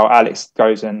how Alex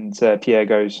goes and Pierre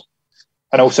goes,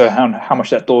 and also how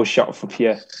much that door's shut for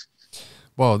Pierre.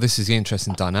 Well, this is the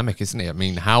interesting dynamic, isn't it? I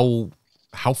mean, how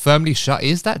firmly shut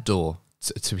is that door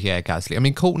to Pierre Gasly? I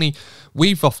mean, Courtney,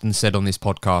 we've often said on this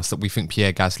podcast that we think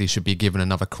Pierre Gasly should be given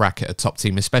another crack at a top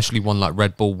team, especially one like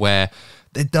Red Bull, where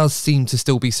there does seem to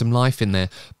still be some life in there.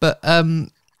 But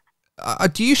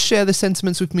do you share the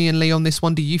sentiments with me and Lee on this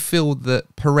one? Do you feel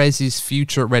that Perez's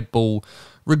future at Red Bull,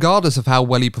 regardless of how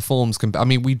well he performs, I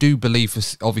mean, we do believe,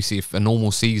 obviously, if a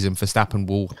normal season, Verstappen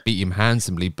will beat him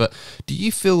handsomely, but do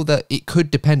you feel that it could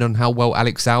depend on how well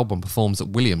Alex Albon performs at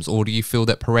Williams, or do you feel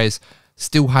that Perez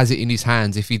still has it in his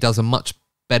hands if he does a much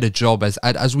better job,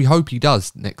 as we hope he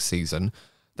does next season,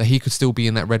 that he could still be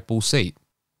in that Red Bull seat?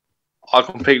 I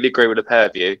completely agree with the pair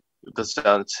of you with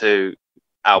concern to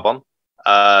Albon.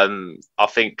 I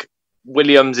think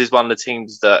Williams is one of the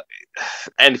teams that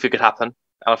anything could happen.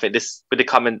 And I think this, with the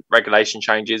coming regulation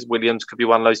changes, Williams could be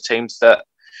one of those teams that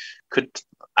could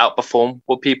outperform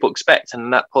what people expect.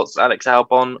 And that puts Alex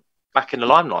Albon back in the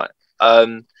limelight.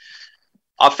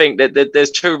 I think that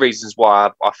there's 2 reasons why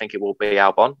I think it will be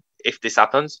Albon if this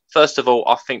happens. First of all,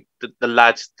 I think that the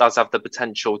lad does have the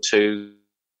potential to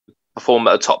perform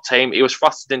at a top team. He was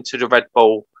thrusted into the Red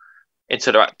Bull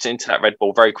into that Red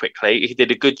Bull very quickly. He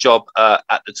did a good job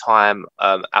at the time.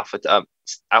 Alpha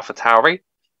Tauri,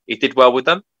 he did well with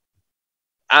them,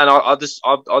 and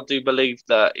I do believe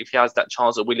that if he has that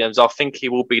chance at Williams, I think he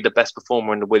will be the best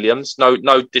performer in the Williams.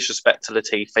 No disrespect to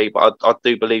Latifi, but I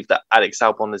do believe that Alex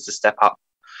Albon is a step up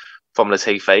from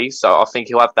Latifi, so I think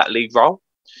he'll have that lead role,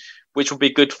 which will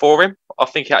be good for him. I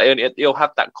think he'll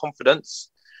have that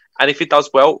confidence, and if he does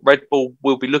well, Red Bull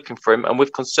will be looking for him. And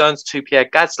with concerns to Pierre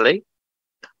Gasly,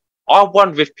 I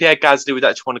wonder if Pierre Gasly would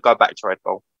actually want to go back to Red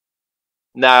Bull.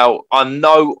 Now, I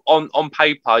know on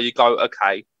paper you go,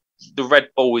 okay, the Red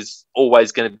Bull is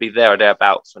always going to be there or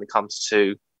thereabouts when it comes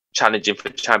to challenging for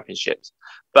championships.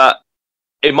 But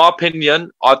in my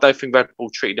opinion, I don't think Red Bull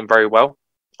treated him very well.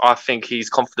 I think his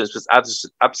confidence was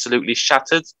absolutely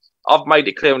shattered. I've made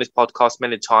it clear on this podcast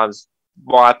many times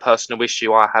my personal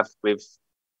issue I have with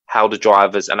how the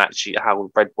drivers and actually how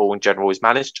Red Bull in general is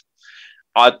managed.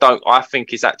 I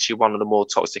think it's actually one of the more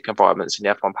toxic environments in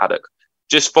the F1 paddock.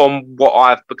 Just from what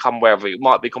I've become aware of, it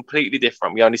might be completely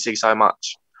different. We only see so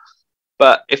much.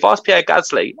 But if I was Pierre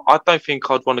Gasly, I don't think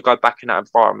I'd want to go back in that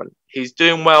environment. He's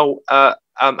doing well at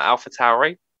Alpha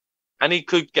Tauri, and he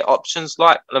could get options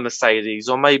like the Mercedes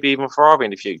or maybe even Ferrari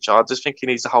in the future. I just think he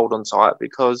needs to hold on tight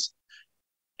because,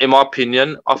 in my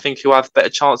opinion, I think he'll have better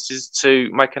chances to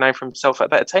make a name for himself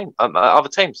at other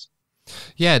teams.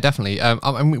 Yeah, definitely.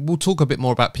 We'll talk a bit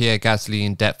more about Pierre Gasly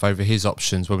in depth over his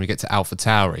options when we get to Alpha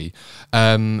Tauri.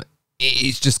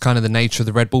 It's just kind of the nature of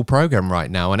the Red Bull program right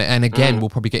now. And again, we'll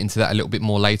probably get into that a little bit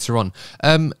more later on.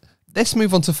 Let's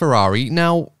move on to Ferrari.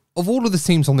 Now, of all of the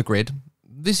teams on the grid,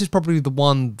 this is probably the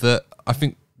one that I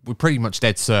think we're pretty much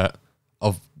dead cert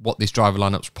of what this driver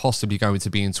lineup's possibly going to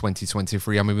be in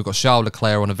 2023. I mean, we've got Charles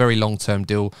Leclerc on a very long-term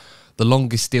deal, the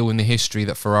longest deal in the history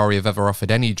that Ferrari have ever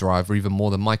offered any driver, even more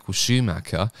than Michael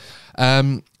Schumacher.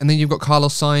 And then you've got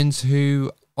Carlos Sainz,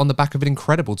 who, on the back of an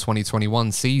incredible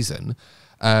 2021 season,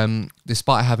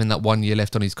 despite having that 1 year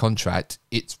left on his contract,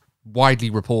 it's widely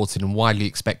reported and widely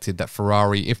expected that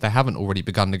Ferrari, if they haven't already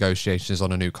begun negotiations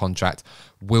on a new contract,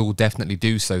 will definitely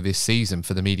do so this season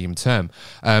for the medium term.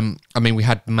 I mean, we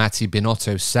had Matty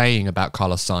Binotto saying about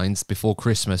Carlos Sainz before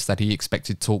Christmas that he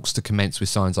expected talks to commence with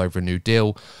Sainz over a new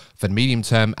deal for the medium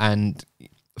term, and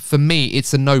for me, it's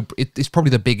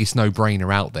probably the biggest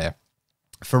no-brainer out there.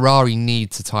 Ferrari need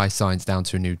to tie Sainz down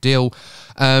to a new deal.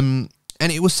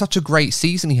 And it was such a great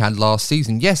season he had last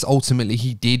season. Yes, ultimately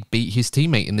he did beat his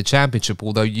teammate in the championship,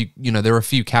 although you know there are a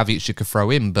few caveats you could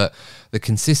throw in, but the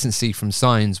consistency from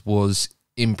Sainz was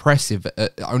impressive.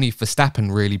 Only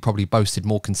Verstappen really probably boasted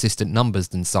more consistent numbers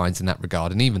than Sainz in that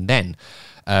regard, and even then,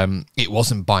 it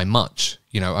wasn't by much,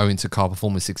 owing to car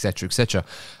performance, etc., etc.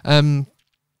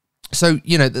 So,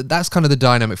 that's kind of the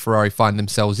dynamic Ferrari find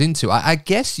themselves into. I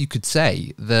guess you could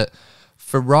say that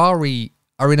Ferrari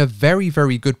are in a very,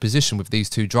 very good position with these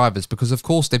two drivers because, of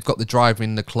course, they've got the driver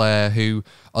in Leclerc who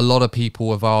a lot of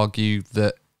people have argued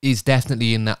that is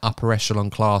definitely in that upper echelon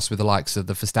class with the likes of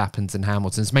the Verstappens and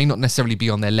Hamiltons. May not necessarily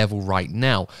be on their level right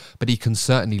now, but he can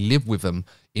certainly live with them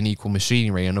in equal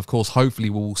machinery. And, of course, hopefully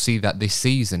we'll see that this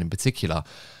season in particular.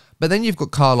 But then you've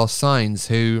got Carlos Sainz,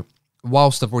 who,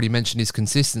 whilst I've already mentioned his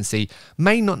consistency,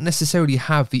 may not necessarily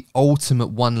have the ultimate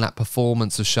one-lap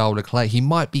performance of Charles Leclerc. He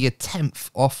might be a 10th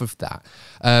off of that.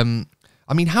 I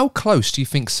mean, how close do you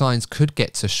think Sainz could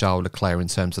get to Charles Leclerc in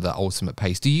terms of that ultimate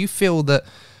pace? Do you feel that,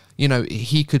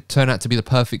 he could turn out to be the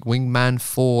perfect wingman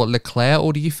for Leclerc,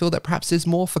 or do you feel that perhaps there's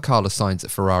more for Carlos Sainz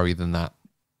at Ferrari than that?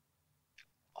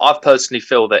 I personally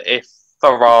feel that if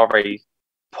Ferrari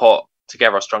put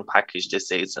together a strong package this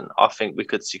season, I think we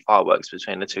could see fireworks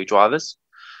between the two drivers.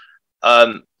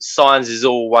 Sainz has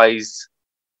always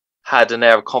had an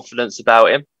air of confidence about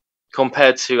him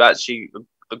compared to actually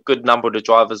a good number of the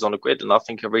drivers on the grid, and I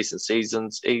think in recent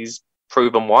seasons he's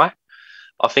proven why.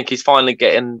 I think he's finally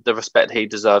getting the respect he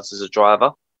deserves as a driver.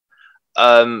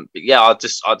 But yeah, I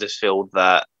just feel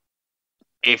that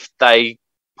if they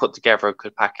put together a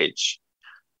good package,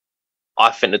 I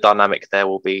think the dynamic there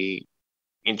will be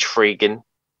intriguing,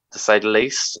 to say the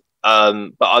least.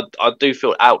 But I do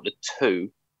feel out the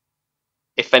two,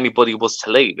 if anybody was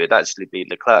to leave, it'd actually be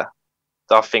Leclerc.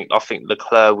 I think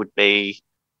Leclerc would be.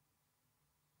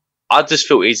 I just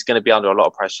feel he's going to be under a lot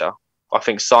of pressure. I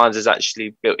think Sainz is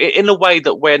actually built in a way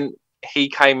that when he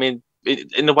came in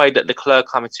the way that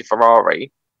Leclerc came into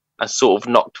Ferrari and sort of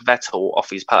knocked Vettel off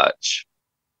his perch.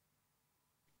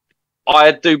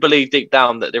 I do believe deep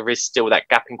down that there is still that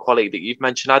gap in quality that you've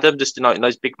mentioned, Adam. Just to note, in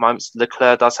those big moments,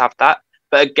 Leclerc does have that.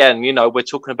 But again, we're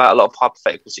talking about a lot of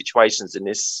hypothetical situations in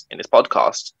this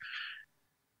podcast.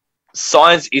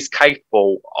 Sainz is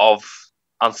capable of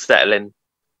unsettling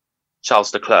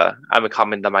Charles Leclerc and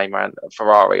becoming the main man at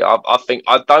Ferrari. I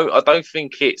don't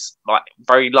think it's like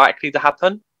very likely to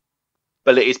happen,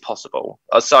 but it is possible.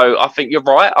 So I think you're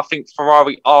right. I think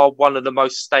Ferrari are one of the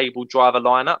most stable driver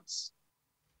lineups,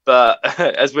 but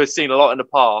as we've seen a lot in the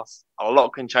past, a lot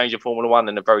can change in Formula One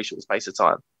in a very short space of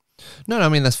time. No, I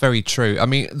mean, that's very true. I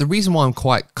mean, the reason why I'm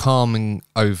quite calming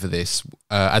over this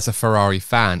as a Ferrari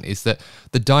fan is that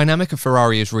the dynamic of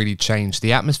Ferrari has really changed.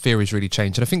 The atmosphere has really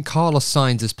changed. And I think Carlos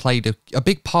Sainz has played a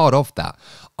big part of that.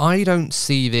 I don't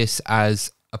see this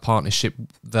as a partnership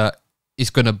that is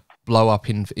going to go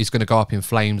up in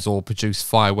flames or produce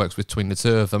fireworks between the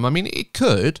two of them. I mean, it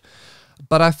could,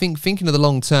 but I think thinking of the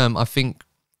long term, I think,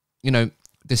 you know,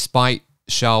 despite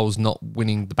Charles not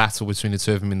winning the battle between the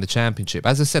two of them in the championship.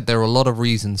 As I said, there are a lot of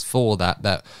reasons for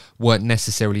that weren't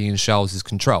necessarily in Charles's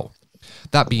control.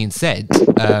 That being said,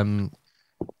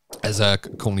 as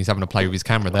Courtney's having a play with his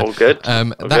camera there. All good.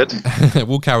 Good.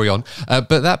 We'll carry on.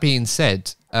 But that being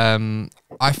said,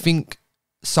 I think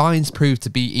Sainz proved to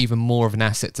be even more of an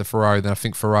asset to Ferrari than I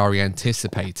think Ferrari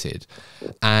anticipated.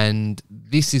 And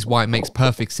this is why it makes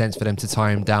perfect sense for them to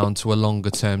tie him down to a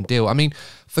longer-term deal. I mean,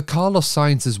 for Carlos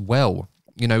Sainz as well,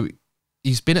 you know,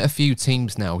 he's been at a few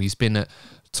teams now. He's been at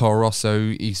Toro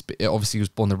Rosso. He was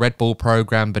on the Red Bull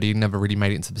program, but he never really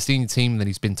made it into the senior team. Then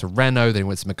he's been to Renault. Then he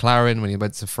went to McLaren. When he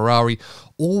went to Ferrari,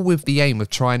 all with the aim of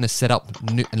trying to set up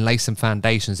and lay some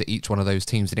foundations at each one of those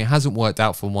teams. And it hasn't worked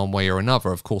out for one way or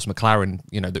another. Of course, McLaren,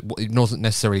 you know, it wasn't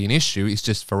necessarily an issue. It's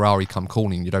just Ferrari come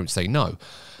calling. You don't say no.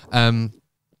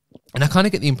 And I kind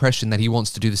of get the impression that he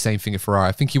wants to do the same thing at Ferrari.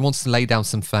 I think he wants to lay down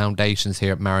some foundations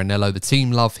here at Maranello. The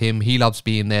team love him. He loves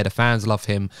being there. The fans love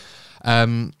him.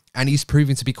 And he's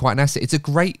proving to be quite an asset. It's a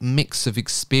great mix of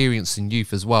experience and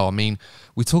youth as well. I mean,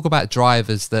 we talk about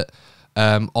drivers that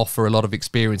offer a lot of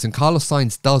experience, and Carlos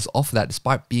Sainz does offer that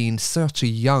despite being such a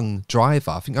young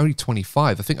driver. I think only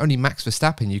 25. I think only Max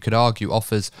Verstappen, you could argue,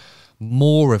 offers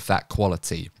more of that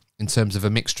quality in terms of a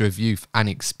mixture of youth and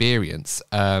experience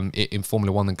in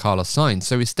Formula One than Carlos Sainz.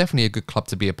 So it's definitely a good club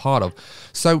to be a part of.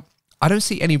 So I don't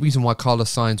see any reason why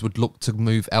Carlos Sainz would look to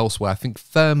move elsewhere. I think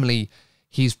firmly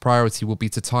his priority will be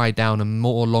to tie down a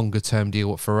more longer-term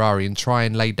deal at Ferrari and try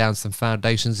and lay down some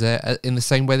foundations there in the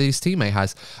same way that his teammate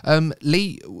has.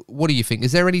 Lee, what do you think?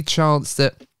 Is there any chance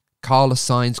that Carlos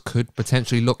Sainz could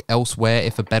potentially look elsewhere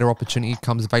if a better opportunity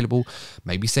comes available?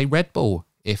 Maybe say Red Bull,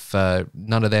 if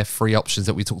none of their free options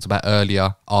that we talked about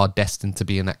earlier are destined to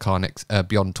be in that car next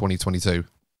beyond 2022.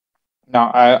 No,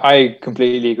 I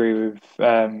completely agree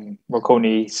with what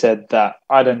Courtney said, that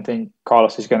I don't think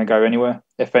Carlos is going to go anywhere.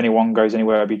 If anyone goes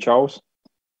anywhere, it'll be Charles.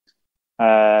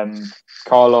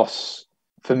 Carlos,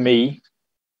 for me,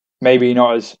 maybe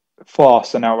not as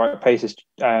fast and outright pace as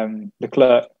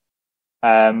Leclerc,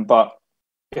 but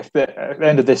if at the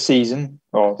end of this season,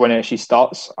 or when it actually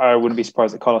starts, I wouldn't be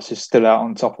surprised that Carlos is still out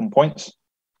on top on points.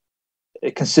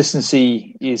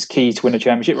 Consistency is key to win a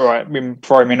championship. Right, I mean,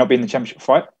 Ferrari may not be in the championship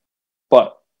fight,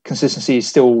 but consistency is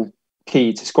still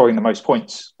key to scoring the most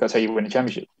points. That's how you win a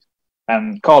championship.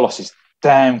 And Carlos is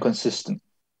damn consistent.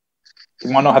 He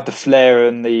might not have the flair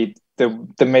and the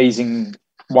amazing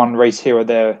one race here or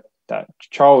there that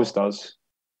Charles does,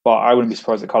 but I wouldn't be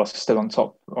surprised that Carlos is still on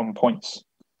top on points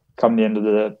come the end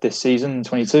of this season,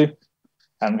 22.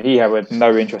 And he had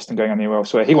no interest in going anywhere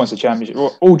elsewhere. He wants a championship.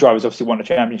 All drivers obviously want a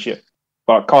championship,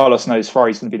 but Carlos knows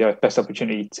Ferrari's going to be the best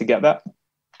opportunity to get that.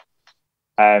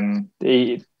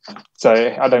 So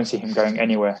I don't see him going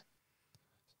anywhere.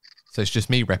 So it's just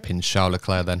me repping Charles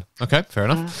Leclerc then. Okay, fair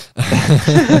enough.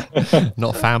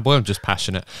 Not a fanboy, I'm just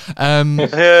passionate.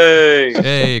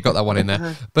 Hey, got that one in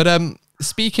there. But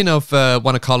speaking of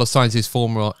one of Carlos Sainz's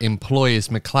former employers,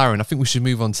 McLaren, I think we should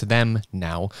move on to them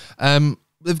now.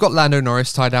 They've got Lando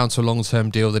Norris tied down to a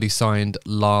long-term deal that he signed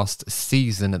last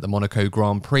season at the Monaco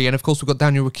Grand Prix. And of course, we've got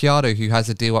Daniel Ricciardo, who has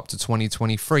a deal up to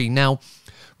 2023. Now,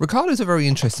 Ricciardo's a very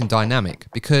interesting dynamic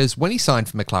because when he signed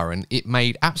for McLaren, it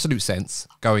made absolute sense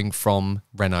going from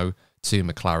Renault to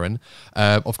McLaren.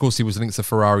 Of course, he was linked to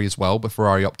Ferrari as well, but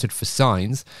Ferrari opted for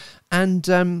Sainz. And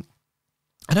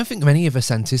I don't think many of us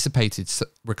anticipated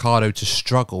Ricciardo to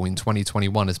struggle in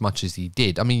 2021 as much as he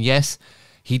did. I mean, yes,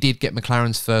 he did get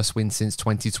McLaren's first win since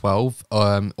 2012,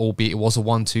 albeit it was a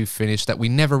 1-2 finish that we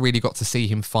never really got to see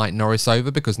him fight Norris over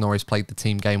because Norris played the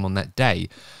team game on that day.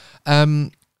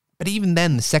 But even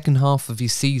then, the second half of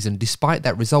his season, despite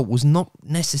that result, was not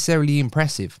necessarily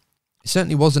impressive. It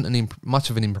certainly wasn't much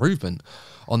of an improvement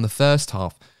on the first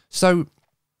half. So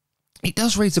it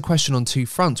does raise a question on two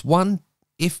fronts. One,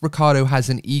 if Ricciardo has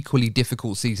an equally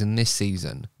difficult season this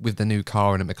season with the new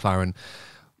car and a McLaren,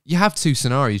 you have two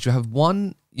scenarios. You have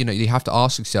one, you have to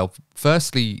ask yourself,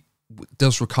 firstly,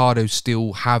 does Ricciardo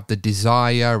still have the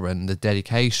desire and the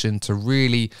dedication to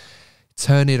really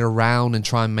turn it around and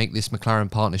try and make this McLaren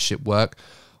partnership work?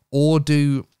 Or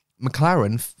do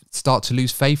McLaren start to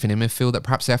lose faith in him and feel that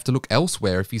perhaps they have to look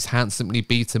elsewhere if he's handsomely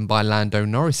beaten by Lando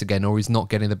Norris again, or he's not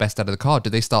getting the best out of the car? Do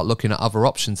they start looking at other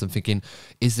options and thinking,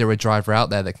 is there a driver out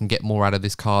there that can get more out of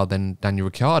this car than Daniel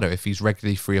Ricciardo if he's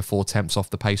regularly 3 or 4 tenths off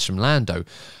the pace from Lando?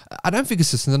 I don't think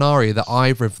it's a scenario that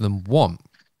either of them want.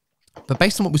 But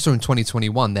based on what we saw in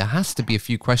 2021, there has to be a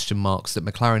few question marks that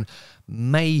McLaren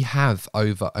may have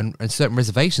over, and certain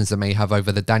reservations they may have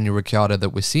over the Daniel Ricciardo that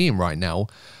we're seeing right now,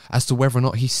 as to whether or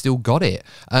not he's still got it.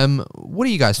 What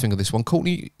do you guys think of this one?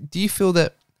 Courtney, do you feel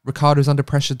that Ricciardo's under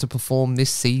pressure to perform this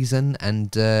season,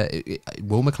 and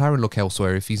will McLaren look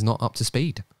elsewhere if he's not up to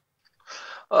speed?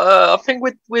 I think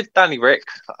with Danny Rick,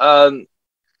 I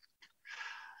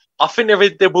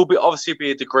think there will be obviously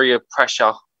be a degree of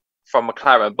pressure from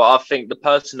McLaren, but I think the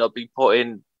person that'll be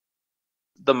putting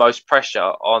the most pressure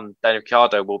on Daniel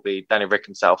Ricciardo will be Danny Rick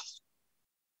himself.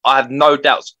 I have no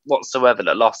doubts whatsoever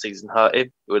that last season hurt him.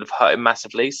 It would have hurt him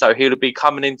massively. So he would be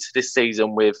coming into this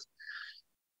season with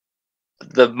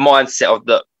the mindset of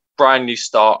the brand new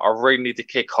start. I really need to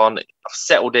kick on. I've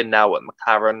settled in now at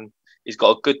McLaren. He's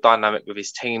got a good dynamic with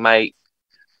his teammate.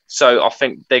 So I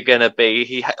think they're going to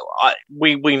be.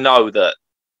 We know that,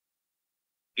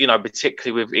 you know,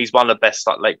 particularly with, he's one of the best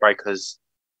late breakers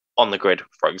on the grid,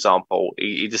 for example.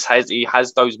 He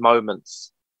has those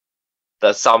moments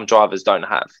that some drivers don't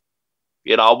have.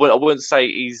 You know, I wouldn't say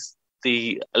he's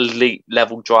the elite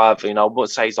level driver. You know, I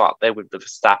wouldn't say he's up there with the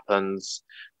Verstappens,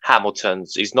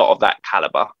 Hamiltons. He's not of that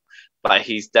caliber, but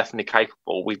he's definitely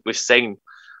capable. We've seen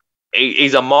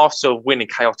he's a master of winning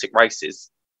chaotic races.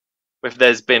 If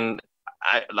there's been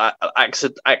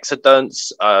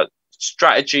accidents,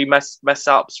 strategy mess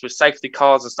ups with safety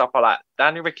cars and stuff like that,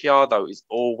 Daniel Ricciardo is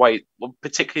always,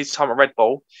 particularly his time at Red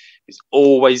Bull, is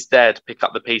always there to pick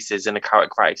up the pieces in a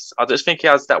chaotic race. I just think he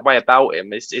has that way about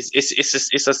him. It's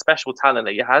a special talent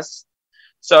that he has.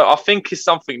 So I think it's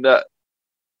something that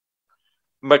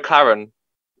McLaren,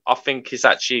 I think, is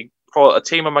actually for a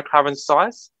team of McLaren's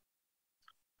size,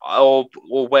 or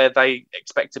where they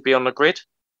expect to be on the grid.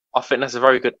 I think that's a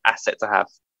very good asset to have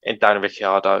in Daniel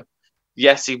Ricciardo.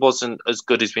 Yes, he wasn't as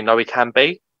good as we know he can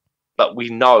be, but we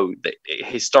know that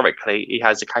historically he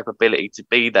has the capability to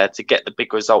be there to get the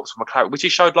big results for McLaren, which he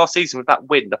showed last season with that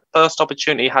win. The first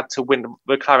opportunity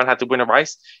McLaren had to win a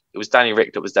race, it was Danny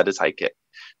Rick that was there to take it.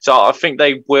 So I think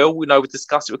they will. We know we've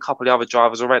discussed it with a couple of other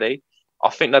drivers already. I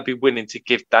think they'll be willing to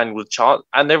give Daniel a chance.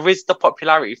 And there is the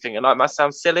popularity thing, and that might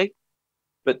sound silly,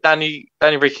 but Danny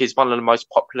Rick is one of the most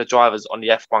popular drivers on the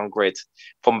F1 grid.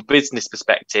 From a business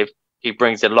perspective, he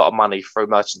brings in a lot of money through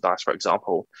merchandise, for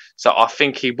example. So I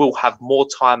think he will have more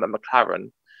time at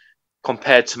McLaren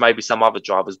compared to maybe some other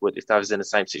drivers would if they was in the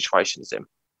same situation as him.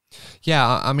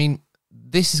 Yeah, I mean,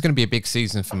 this is going to be a big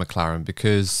season for McLaren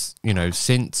because, you know,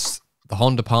 since the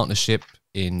Honda partnership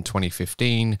in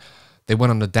 2015, they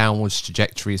went on a downwards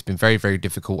trajectory. It's been very, very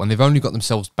difficult. And they've only got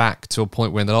themselves back to a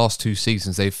point where in the last 2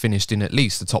 seasons, they've finished in at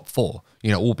least the top 4, you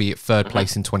know, albeit third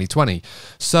place in 2020.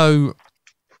 So,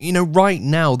 you know, right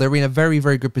now, they're in a very,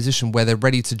 very good position where they're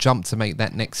ready to jump to make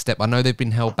that next step. I know they've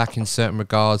been held back in certain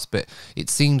regards, but it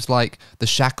seems like the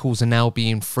shackles are now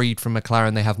being freed from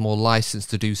McLaren. They have more license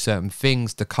to do certain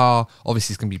things. The car,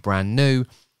 obviously, is going to be brand new.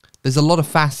 There's a lot of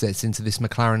facets into this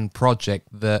McLaren project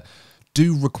that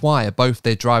do require both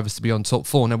their drivers to be on top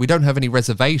 4. Now, we don't have any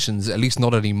reservations, at least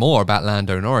not anymore, about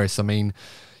Lando Norris. I mean,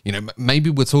 you know, maybe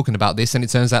we're talking about this and it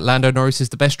turns out Lando Norris is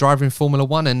the best driver in Formula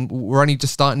 1 and we're only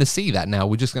just starting to see that now.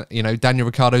 We're just, you know, Daniel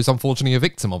Ricciardo's unfortunately a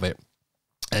victim of it.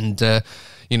 And,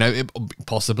 you know,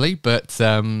 possibly, but,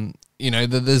 you know,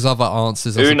 there's other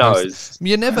answers. Who knows?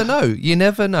 You never know. You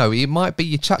never know. It might be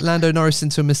you chuck Lando Norris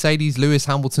into a Mercedes Lewis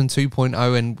Hamilton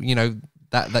 2.0 and, you know,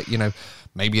 that you know,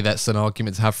 maybe that's an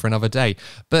argument to have for another day.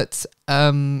 But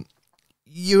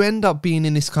you end up being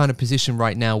in this kind of position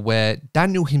right now where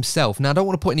Daniel himself, now I don't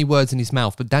want to put any words in his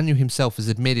mouth, but Daniel himself has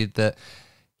admitted that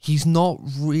he's not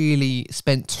really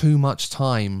spent too much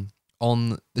time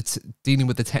on dealing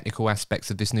with the technical aspects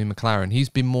of this new McLaren. He's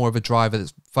been more of a driver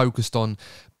that's focused on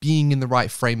being in the right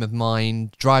frame of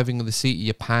mind, driving on the seat of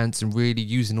your pants and really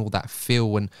using all that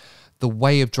feel and the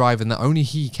way of driving that only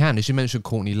he can, as you mentioned,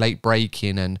 Courtney, late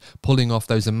braking and pulling off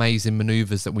those amazing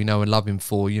maneuvers that we know and love him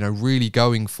for, you know, really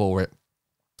going for it.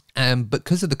 And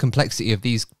because of the complexity of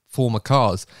these former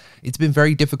cars, it's been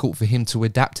very difficult for him to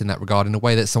adapt in that regard in a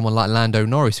way that someone like Lando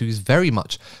Norris, who is very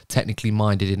much technically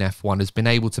minded in F1, has been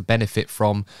able to benefit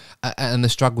from and the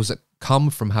struggles that come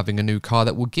from having a new car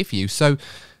that will give you. So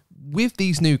with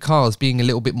these new cars being a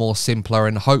little bit more simpler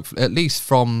and hopefully, at least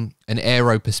from an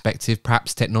aero perspective,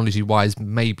 perhaps technology-wise,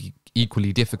 maybe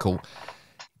equally difficult.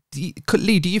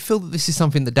 Lee, do you feel that this is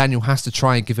something that Daniel has to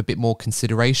try and give a bit more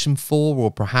consideration for,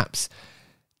 or perhaps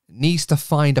needs to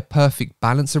find a perfect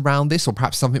balance around this, or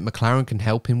perhaps something McLaren can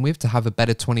help him with to have a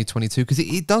better 2022? Because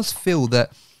it does feel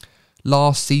that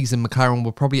last season McLaren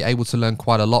were probably able to learn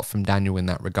quite a lot from Daniel in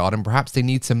that regard, and perhaps they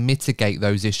need to mitigate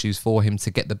those issues for him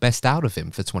to get the best out of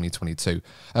him for 2022,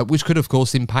 which could, of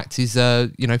course, impact his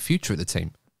future at the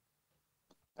team.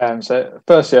 So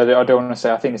firstly, I don't want to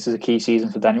say I think this is a key season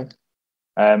for Daniel.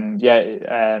 So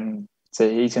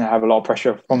he's going to have a lot of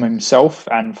pressure from himself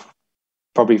and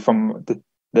probably from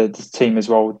the team as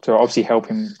well to obviously help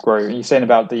him grow. And you're saying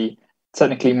about the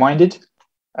technically minded,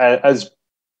 as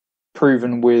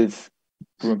proven with,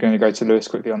 we're going to go to Lewis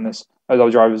quickly on this. As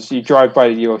our drivers, you drive by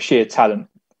your sheer talent.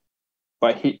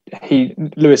 But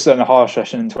Lewis learned a harsh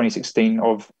lesson in 2016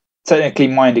 of technically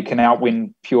minded can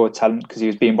outwin pure talent, because he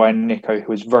was being by Nico,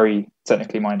 who was very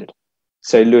technically minded.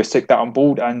 So Lewis took that on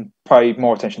board and paid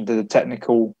more attention to the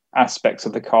technical aspects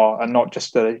of the car and not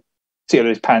just the seat of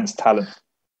his pants talent.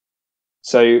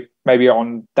 So maybe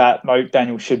on that note,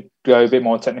 Daniel should go a bit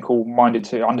more technical minded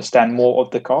to understand more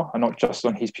of the car and not just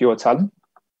on his pure talent.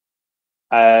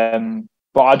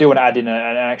 But I do want to add in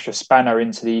an extra spanner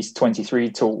into these 23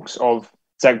 talks of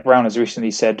Zach Brown has recently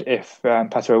said if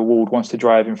Pato O'Ward wants to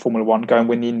drive in Formula One, go and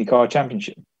win the IndyCar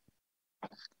Championship.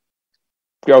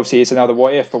 Obviously, it's another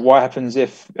what if, but what happens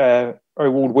if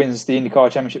O'Ward wins the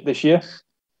IndyCar Championship this year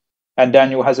and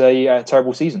Daniel has a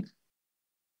terrible season?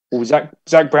 Well,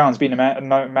 Zach Brown's been a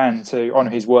man to honour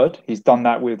his word. He's done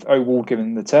that with O'Ward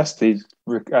giving the test. He's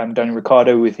Daniel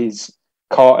Ricciardo with his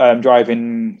car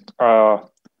driving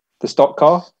the stock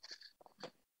car.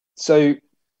 So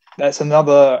that's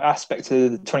another aspect to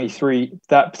the 23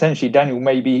 that potentially Daniel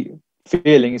may be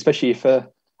feeling, especially if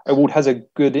O'Ward has a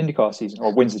good IndyCar season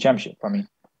or wins the championship. I mean,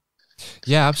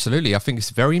 yeah, absolutely. I think it's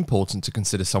very important to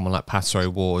consider someone like Pato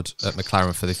O'Ward at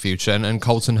McLaren for the future, and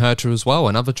Colton Herta as well,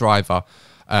 another driver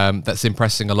that's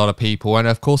impressing a lot of people. And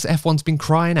of course, F1's been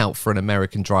crying out for an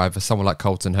American driver, someone like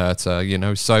Colton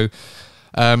Herta, so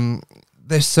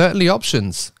there's certainly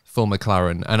options for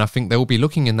McLaren, and I think they will be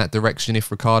looking in that direction if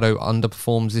Ricciardo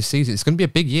underperforms this season. It's going to be a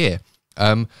big year.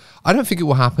 I don't think it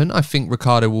will happen. I think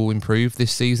Ricciardo will improve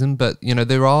this season, but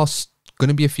there are going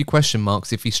to be a few question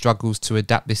marks if he struggles to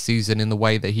adapt this season in the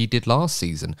way that he did last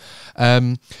season.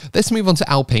 Let's move on to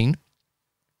Alpine.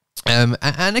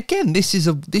 And again, this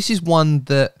is one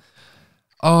that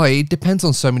it depends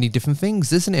on so many different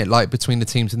things, isn't it? Like between the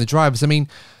teams and the drivers. I mean,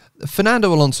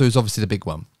 Fernando Alonso is obviously the big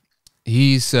one.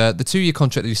 He's the 2-year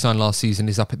contract that he signed last season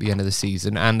is up at the end of the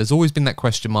season, and there's always been that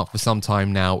question mark for some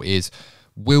time now: is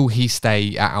will he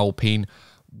stay at Alpine?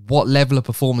 What level of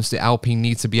performance did Alpine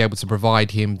need to be able to provide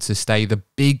him to stay? The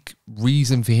big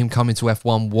reason for him coming to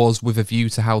F1 was with a view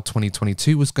to how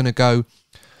 2022 was going to go.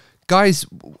 Guys,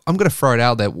 I'm going to throw it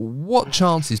out there. What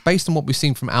chances, based on what we've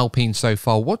seen from Alpine so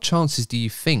far, what chances do you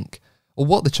think, or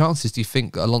what the chances do you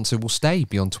think Alonso will stay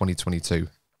beyond 2022?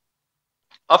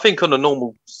 I think on a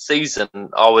normal season,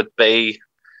 I would be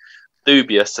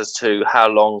dubious as to how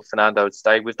long Fernando would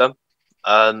stay with them.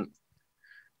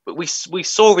 But we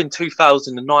saw in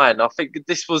 2009, I think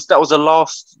that was the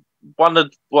last one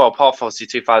of, apart from obviously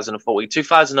 2014,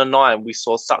 2009, we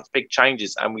saw such big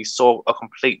changes and we saw a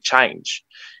complete change.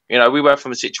 We went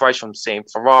from a situation from seeing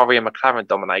Ferrari and McLaren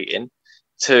dominating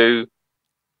to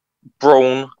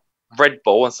Braun, Red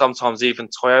Bull, and sometimes even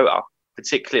Toyota,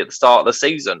 particularly at the start of the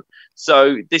season.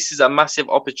 So this is a massive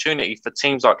opportunity for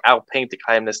teams like Alpine to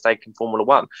claim their stake in Formula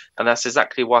One. And that's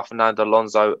exactly why Fernando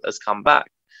Alonso has come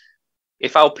back.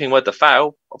 If Alpine were to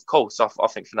fail, of course, I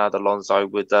think Fernando Alonso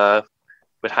would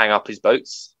hang up his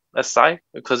boots, let's say,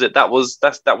 because that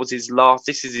was his last.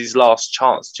 This is his last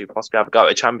chance to possibly have a go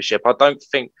at a championship. I don't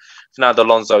think Fernando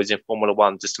Alonso is in Formula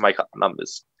One just to make up the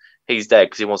numbers. He's there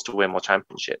because he wants to win more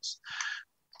championships.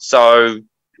 So,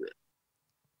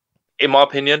 in my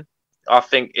opinion, I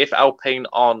think if Alpine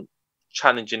aren't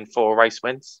challenging for race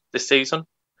wins this season,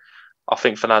 I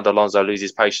think Fernando Alonso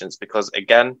loses patience because,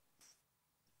 again,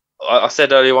 I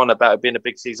said earlier on about it being a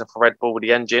big season for Red Bull with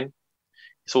the engine.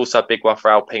 It's also a big one for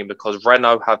Alpine because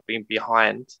Renault have been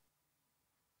behind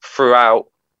throughout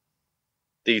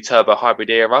the turbo hybrid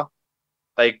era.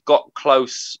 They got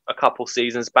close a couple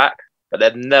seasons back, but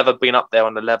they've never been up there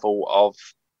on the level of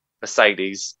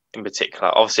Mercedes in particular.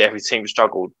 Obviously, every team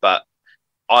struggled, but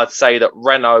I'd say that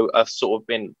Renault have sort of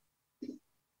been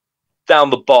down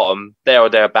the bottom, there or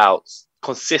thereabouts,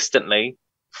 consistently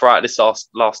throughout this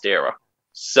last era.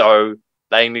 So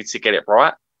they need to get it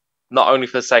right. not only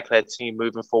for the sake of their team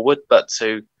moving forward, but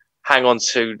to hang on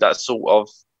to that sort of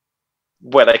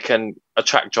where they can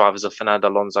attract drivers of Fernando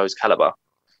Alonso's caliber.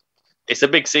 It's a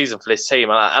big season for this team,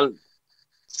 and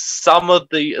some of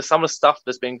the stuff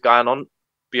that's been going on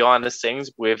behind the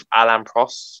scenes with Alain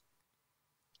Prost,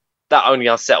 that only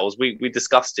unsettles. We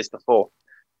discussed this before.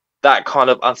 That kind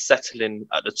of unsettling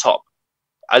at the top,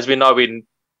 as we know,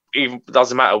 even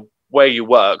doesn't matter where you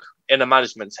work in a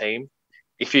management team.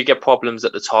 If you get problems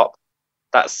at the top,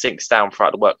 that sinks down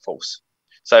throughout the workforce.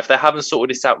 So if they haven't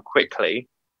sorted this out quickly,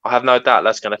 I have no doubt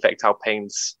that's going to affect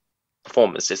Alpine's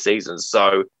performance this season.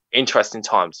 So interesting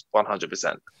times,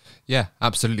 100%. Yeah,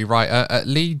 absolutely right.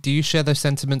 Lee, do you share those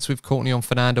sentiments with Courtney on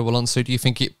Fernando Alonso? Do you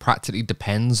think it practically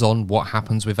depends on what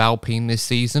happens with Alpine this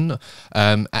season?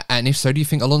 And if so, do you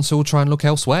think Alonso will try and look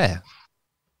elsewhere?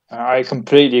 I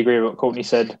completely agree with what Courtney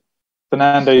said.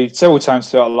 Fernando, several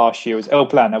times throughout last year, was El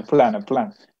Plan, El Plan, El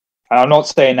Plan. And I'm not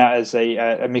saying that as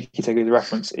a Mickey Taylor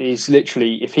reference. It's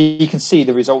literally, if he can see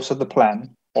the results of the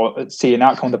plan or see an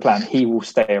outcome of the plan, he will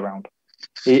stay around.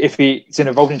 If he's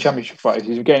involved in championship fights, if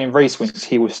he's getting race wins,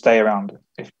 he will stay around.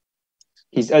 If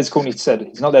he's, as Courtney said,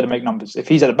 he's not there to make numbers. If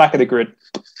he's at the back of the grid,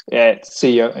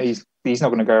 see you. He's not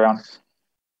going to go around.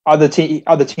 Other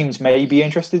teams may be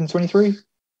interested in 23,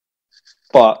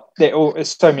 but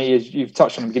it's so many, as you've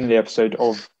touched on at the beginning of the episode,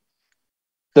 of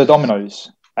the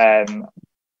dominoes.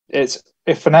 It's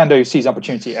if Fernando sees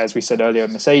opportunity, as we said earlier,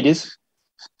 Mercedes,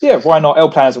 yeah, why not? El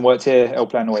Plan hasn't worked here. El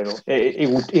Plan will.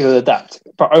 He'll adapt,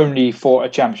 but only for a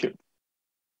championship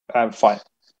fight.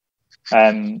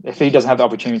 And if he doesn't have the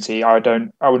opportunity, I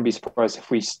wouldn't be surprised if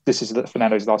this is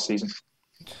Fernando's last season.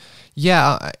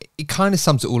 Yeah, it kind of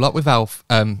sums it all up with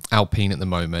Alpine at the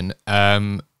moment.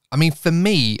 I mean, for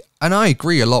me, and I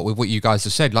agree a lot with what you guys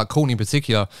have said, like Courtney in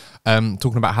particular,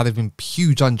 talking about how they've been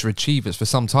huge underachievers for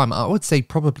some time. I would say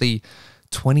probably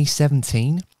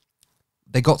 2017,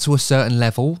 they got to a certain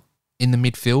level in the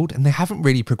midfield and they haven't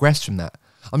really progressed from that.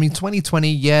 I mean, 2020,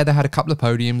 yeah, they had a couple of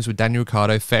podiums with Daniel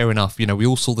Ricciardo, fair enough. You know, we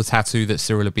all saw the tattoo that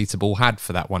Cyril Abiteboul had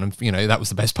for that one, and, you know, that was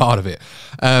the best part of it.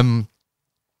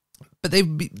 But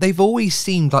they've always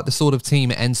seemed like the sort of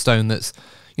team at Enstone that's,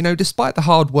 you know, despite the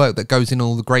hard work that goes in,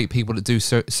 all the great people that do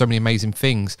so many amazing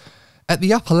things, at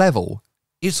the upper level,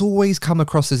 it's always come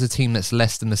across as a team that's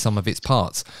less than the sum of its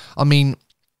parts. I mean,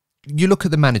 you look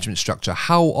at the management structure,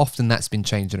 how often that's been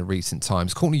changed in recent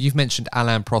times. Courtney, you've mentioned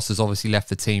Alain Prost has obviously left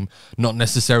the team, not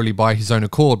necessarily by his own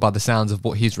accord, by the sounds of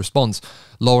what his response.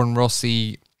 Lauren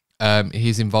Rossi,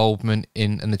 his involvement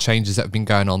in and the changes that have been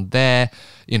going on there.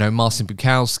 You know, Marcin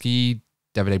Bukowski,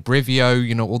 Davide Brivio,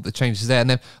 you know, all the changes there. And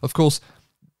then, of course,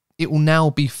 it will now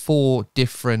be four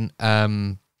different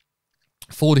team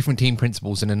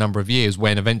principals in a number of years,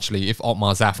 when eventually, if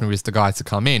Otmar Zafner is the guy to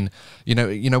come in, you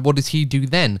know, what does he do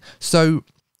then? So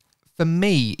for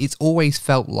me, it's always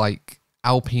felt like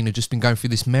Alpine have just been going through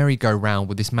this merry-go-round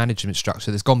with this management structure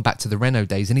that's gone back to the Renault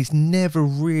days, and it's never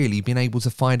really been able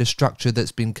to find a structure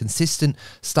that's been consistent,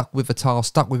 stuck with a task,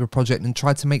 stuck with a project, and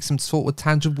tried to make some sort of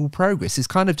tangible progress. It's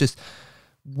kind of just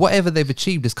whatever they've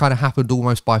achieved has kind of happened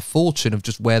almost by fortune of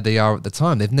just where they are at the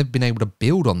time. They've never been able to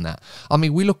build on that. I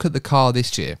mean, we look at the car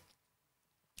this year.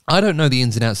 I don't know the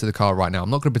ins and outs of the car right now.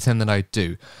 I'm not going to pretend that I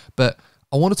do. But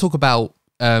I want to talk about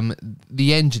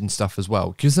the engine stuff as well,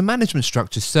 because the management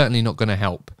structure is certainly not going to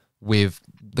help with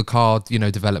the car, you know,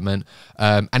 development.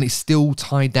 And it's still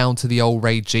tied down to the old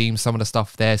regime, some of the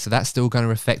stuff there. So that's still going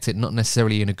to affect it, not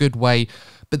necessarily in a good way.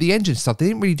 But the engine stuff, they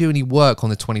didn't really do any work on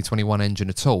the 2021 engine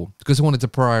at all, because they wanted to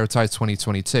prioritise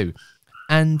 2022.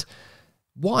 And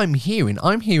what I'm hearing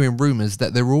rumours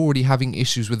that they're already having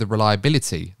issues with the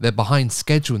reliability. They're behind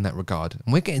schedule in that regard.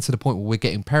 And we're getting to the point where we're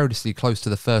getting perilously close to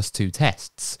the first two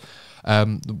tests,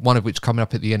 one of which coming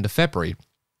up at the end of February.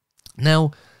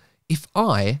 Now, if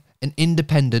I, an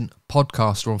independent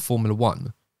podcaster on Formula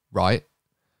One, right,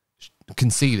 can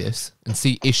see this and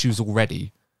see issues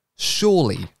already,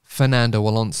 surely Fernando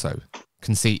Alonso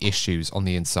can see issues on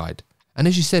the inside. And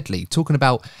as you said, Lee, talking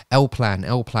about El Plan,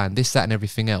 this, that, and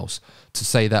everything else, to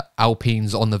say that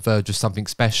Alpine's on the verge of something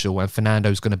special and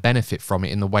Fernando's going to benefit from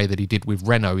it in the way that he did with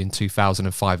Renault in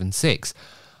 2005 and 6,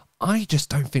 I just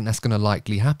don't think that's going to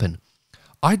likely happen.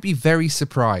 I'd be very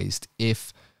surprised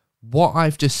if what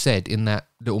I've just said in that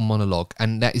little monologue,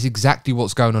 and that is exactly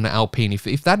what's going on at Alpine,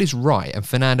 if that is right and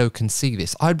Fernando can see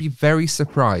this, I'd be very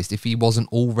surprised if he wasn't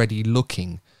already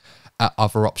looking at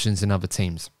other options in other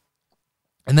teams.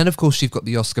 And then, of course, you've got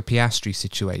the Oscar Piastri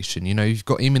situation. You know, you've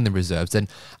got him in the reserves, and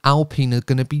Alpine are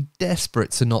going to be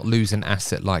desperate to not lose an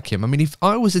asset like him. I mean, if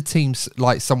I was a team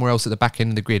like somewhere else at the back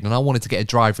end of the grid and I wanted to get a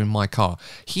driver in my car,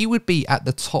 he would be at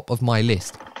the top of my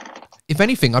list. if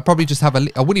anything, I'd probably just have I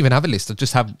wouldn't even have a list. I'd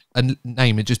just have a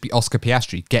name. It'd just be Oscar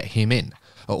Piastri. Get him in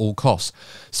at all costs.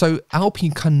 So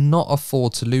Alpine cannot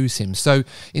afford to lose him. So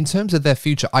in terms of their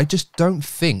future, I just don't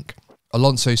think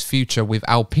Alonso's future with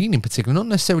Alpine in particular, not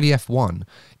necessarily F1,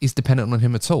 is dependent on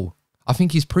him at all. I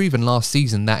think he's proven last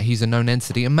season that he's a known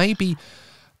entity, and maybe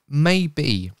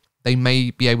they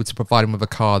may be able to provide him with a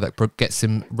car that gets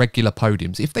him regular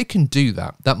podiums. If they can do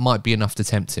that, that might be enough to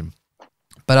tempt him.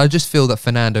 But I just feel that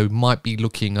Fernando might be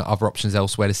looking at other options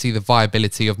elsewhere to see the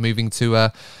viability of moving to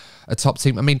a top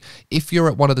team. I mean, if you're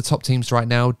at one of the top teams right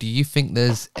now, do you think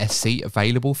there's a seat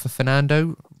available for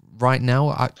Fernando right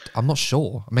now? I'm not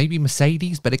sure. Maybe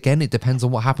Mercedes, but again, it depends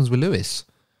on what happens with Lewis.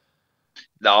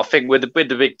 No, I think with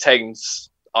the big teams,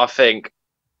 I feel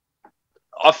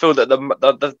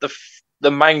that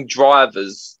the main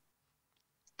drivers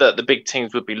that the big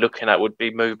teams would be looking at would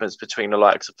be movements between the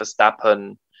likes of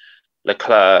Verstappen,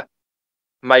 Leclerc,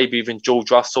 maybe even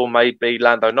George Russell, maybe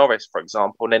Lando Norris, for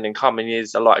example, and then in coming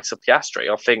years, the likes of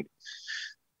Piastri. I think,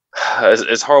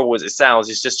 as horrible as it sounds,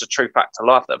 it's just a true fact of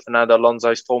life that Fernando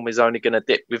Alonso's form is only going to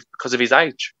dip because of his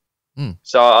age.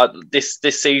 So this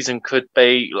season could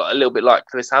be a little bit like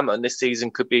Lewis Hamilton. This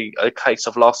season could be a case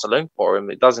of last saloon for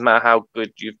him. It doesn't matter how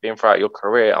good you've been throughout your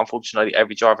career. Unfortunately,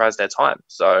 every driver has their time.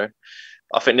 So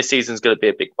I think this season's going to be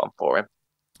a big one for him.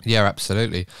 Yeah,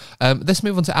 absolutely. Let's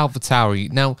move on to Alfa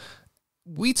Tauri. Now,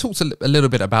 we talked a little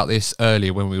bit about this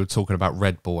earlier when we were talking about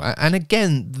Red Bull. And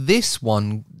again, this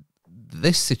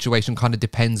situation kind of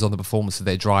depends on the performance of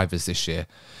their drivers this year.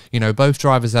 You know, both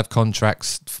drivers have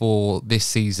contracts for this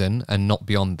season and not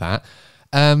beyond that.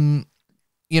 You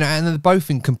know, and they're both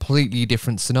in completely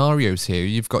different scenarios here.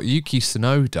 You've got Yuki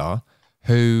Tsunoda,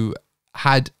 who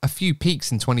had a few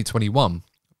peaks in 2021,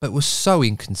 but was so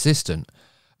inconsistent.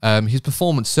 His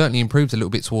performance certainly improved a little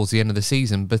bit towards the end of the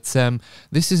season, but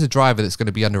this is a driver that's going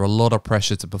to be under a lot of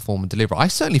pressure to perform and deliver. I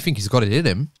certainly think he's got it in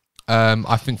him.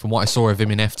 I think from what I saw of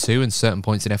him in F2 and certain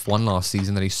points in F1 last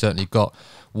season, that he's certainly got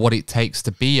what it takes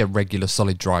to be a regular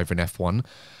solid driver in F1.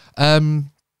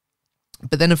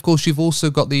 But then, of course, you've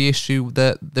also got the issue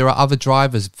that there are other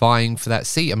drivers vying for that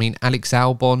seat. I mean, Alex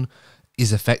Albon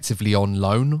is effectively on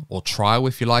loan or trial,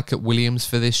 if you like, at Williams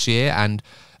for this year. And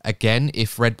again,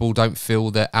 if Red Bull don't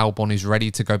feel that Albon is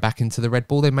ready to go back into the Red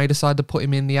Bull, they may decide to put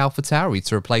him in the Alfa Tauri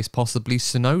to replace possibly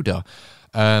Tsunoda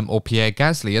or Pierre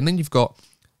Gasly. And then you've got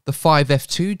the 5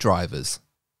 F2 drivers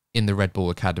in the Red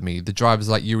Bull Academy. The drivers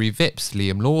like Yuri Vips,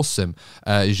 Liam Lawson,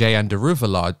 Jehan de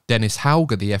Ruvillard, Dennis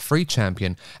Hauger, the F3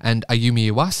 champion, and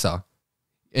Ayumi Iwasa.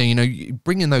 You know,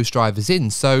 bringing those drivers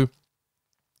in. So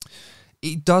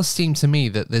it does seem to me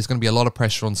that there's going to be a lot of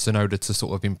pressure on Tsunoda to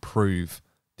sort of improve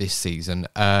this season.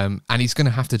 And he's going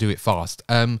to have to do it fast.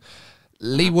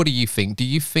 Lee, what do you think? Do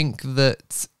you think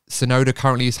that Tsunoda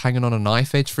currently is hanging on a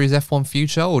knife edge for his F1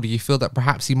 future, or do you feel that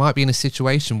perhaps he might be in a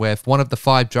situation where if one of the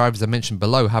 5 drivers I mentioned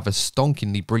below have a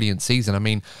stonkingly brilliant season? I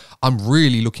mean, I'm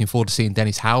really looking forward to seeing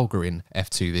Dennis Hauger in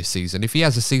F2 this season. If he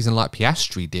has a season like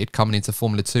Piastri did, coming into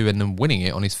Formula 2 and then winning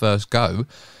it on his first go,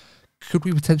 could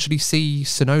we potentially see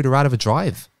Tsunoda out of a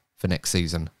drive for next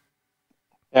season?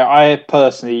 Yeah, I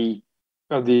personally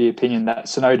of the opinion that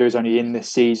Tsunoda is only in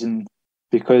this season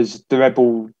because the Red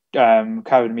Bull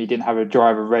Academy didn't have a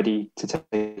driver ready to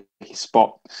take his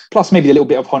spot. Plus, maybe a little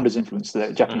bit of Honda's influence,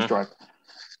 the Japanese driver.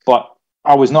 But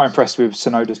I was not impressed with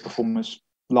Tsunoda's performance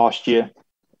last year.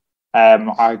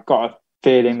 I got a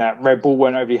feeling that Red Bull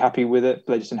weren't overly happy with it,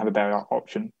 but they just didn't have a better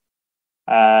option.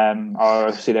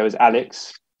 Obviously, there was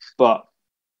Alex, but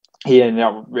he ended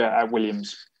up at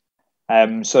Williams.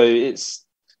 So it's,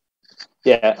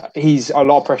 he's a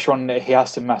lot of pressure on it. He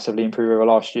has to massively improve over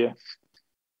last year.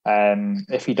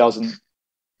 If he doesn't,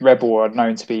 Red Bull are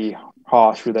known to be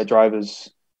harsh with their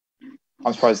drivers.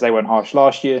 I'm surprised they weren't harsh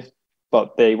last year,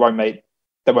 but they won't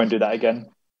do that again.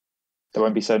 They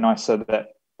won't be so nice. So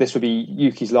that this would be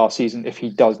Yuki's last season if he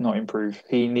does not improve.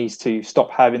 He needs to stop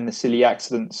having the silly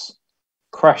accidents,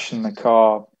 crashing the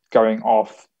car, going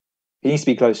off. He needs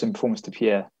to be close in performance to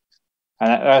Pierre.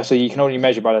 And so you can only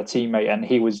measure by the teammate, and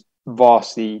he was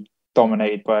vastly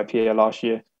dominated by Pierre last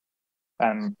year.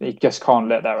 And he just can't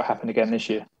let that happen again this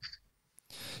year.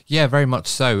 Yeah, very much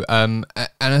so. And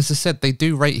as I said, they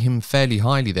do rate him fairly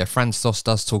highly there. Franz Tost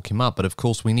does talk him up, but of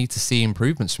course we need to see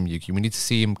improvements from Yuki. We need to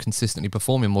see him consistently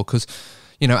performing more because,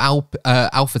 you know,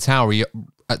 Alfa Tauri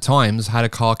at times had a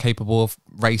car capable of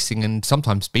racing and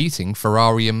sometimes beating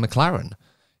Ferrari and McLaren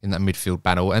in that midfield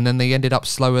battle. And then they ended up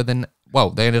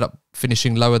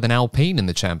finishing lower than Alpine in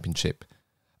the championship.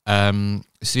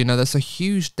 So, you know, that's a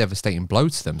huge devastating blow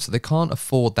to them. So they can't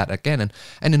afford that again.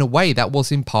 And in a way, that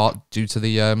was in part due to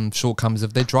the shortcomings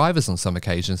of their drivers on some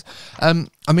occasions. I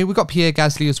mean, we've got Pierre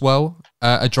Gasly as well,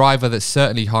 a driver that's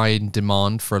certainly high in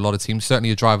demand for a lot of teams,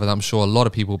 certainly a driver that I'm sure a lot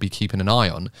of people will be keeping an eye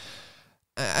on.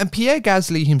 And Pierre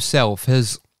Gasly himself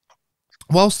has,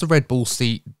 whilst the Red Bull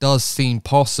seat does seem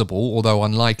possible, although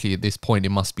unlikely at this point, it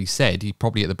must be said, he's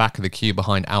probably at the back of the queue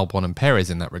behind Albon and Perez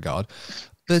in that regard.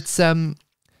 But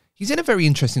he's in a very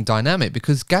interesting dynamic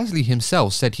because Gasly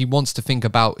himself said he wants to think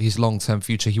about his long-term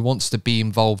future. He wants to be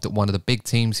involved at one of the big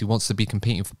teams. He wants to be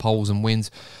competing for poles and wins.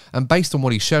 And based on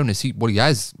what he's shown us, he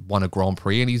has won a Grand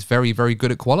Prix and he's very, very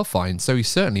good at qualifying. So he's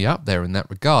certainly up there in that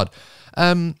regard.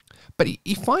 But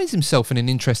he finds himself in an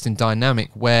interesting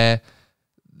dynamic where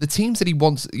the teams that he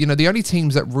wants, you know, the only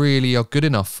teams that really are good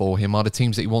enough for him are the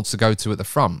teams that he wants to go to at the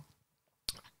front.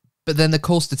 But then, of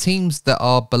course, the teams that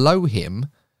are below him,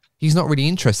 he's not really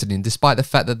interested in, despite the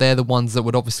fact that they're the ones that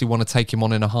would obviously want to take him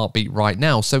on in a heartbeat right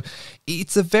now. So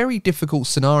it's a very difficult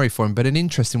scenario for him, but an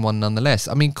interesting one nonetheless.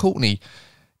 I mean, Courtney,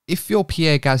 if you're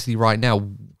Pierre Gasly right now,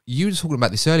 you were talking about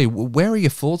this earlier, where are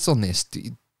your thoughts on this?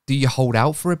 Do you hold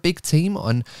out for a big team?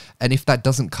 And if that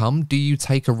doesn't come, do you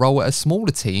take a role at a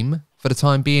smaller team for the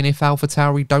time being if Alpha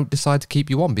Tauri don't decide to keep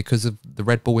you on because of the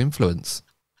Red Bull influence?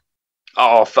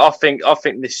 Oh, I think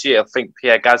this year, I think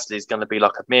Pierre Gasly is going to be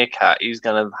like a meerkat. He's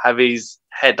going to have his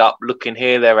head up, looking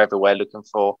here, there, everywhere, looking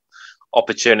for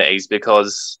opportunities,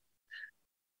 because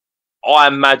I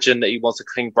imagine that he wants a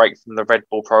clean break from the Red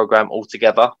Bull program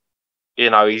altogether. You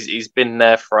know, he's been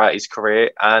there throughout his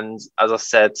career, and as I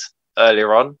said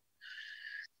earlier on,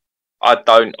 I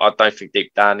don't think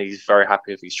deep down he's very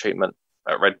happy with his treatment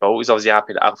at Red Bull. He's obviously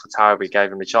happy that Alpha Tauri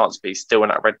gave him a chance, but he's still in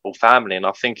that Red Bull family, and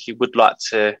I think he would like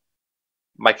to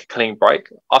make a clean break.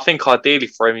 I think ideally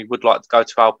for him, he would like to go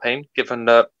to Alpine, given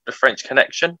the French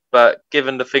connection, but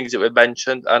given the things that we've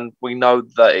mentioned, and we know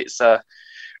that it's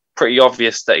pretty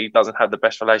obvious that he doesn't have the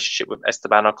best relationship with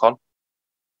Esteban Ocon,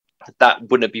 that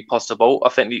wouldn't be possible. I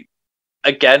think,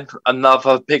 again,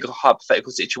 another big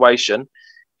hypothetical situation,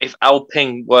 if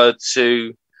Alpine were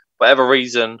to, for whatever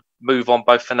reason, move on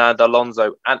both Fernando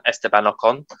Alonso and Esteban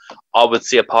Ocon, I would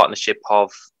see a partnership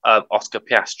of Oscar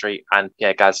Piastri and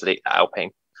Pierre Gasly at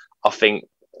Alpine. I think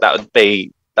that'd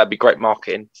be great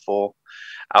marketing for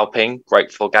Alpine,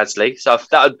 great for Gasly. So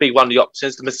that would be one of the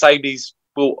options. The Mercedes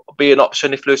will be an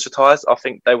option if Lewis retires. I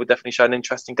think they would definitely show an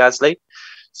interest in Gasly.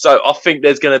 So I think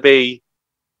there's going to be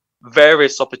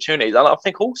various opportunities. And I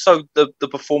think also the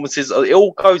performances, it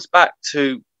all goes back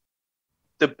to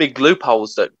the big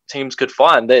loopholes that teams could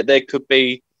find. There could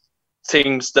be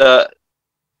teams that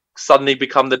suddenly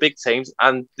become the big teams,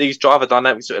 and these driver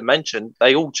dynamics that we mentioned,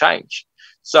 they all change.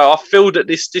 So I feel that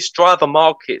this driver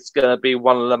market's going to be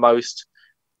one of the most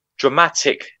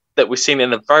dramatic that we've seen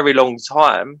in a very long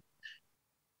time,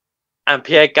 and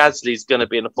Pierre Gasly is going to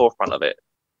be in the forefront of it.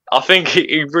 I think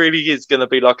he really is going to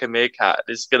be like a meerkat.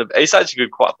 It's actually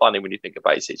quite funny when you think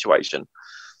about his situation.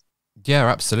 Yeah,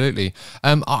 absolutely.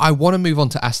 I want to move on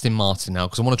to Aston Martin now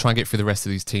because I want to try and get through the rest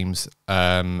of these teams,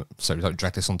 so we don't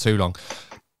drag this on too long.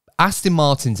 Aston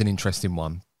Martin's an interesting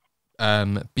one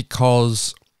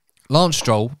because Lance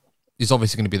Stroll is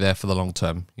obviously going to be there for the long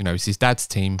term. You know, it's his dad's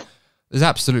team. There's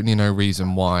absolutely no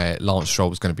reason why Lance Stroll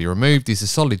was going to be removed. He's a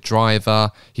solid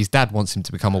driver. His dad wants him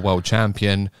to become a world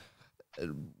champion.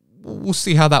 We'll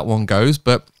see how that one goes,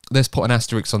 but let's put an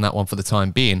asterisk on that one for the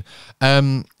time being.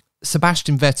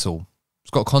 Sebastian Vettel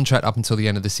has got a contract up until the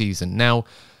end of the season. Now,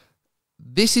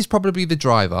 this is probably the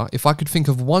driver, if I could think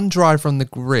of one driver on the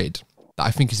grid that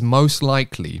I think is most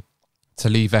likely to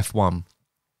leave F1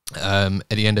 at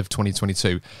the end of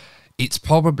 2022, it's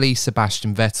probably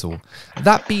Sebastian Vettel.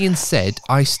 That being said,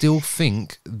 I still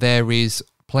think there is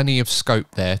plenty of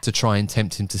scope there to try and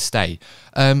tempt him to stay.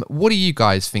 What are you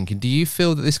guys thinking? Do you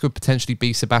feel that this could potentially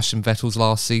be Sebastian Vettel's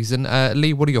last season?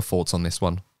 Lee, what are your thoughts on this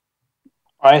one?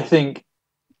 I think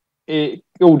it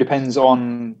all depends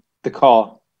on the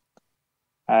car.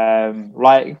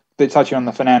 Like they're touching on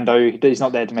the Fernando, he's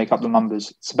not there to make up the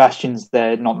numbers. Sebastian's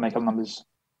there not to make up numbers.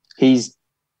 His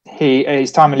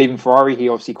time of leaving Ferrari, he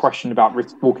obviously questioned about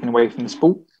walking away from the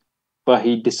sport, but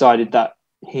he decided that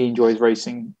he enjoys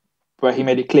racing. But he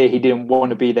made it clear he didn't want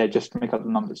to be there just to make up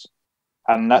the numbers.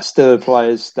 And that still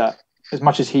applies that as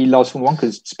much as he loves Formula 1,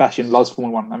 because Sebastian loves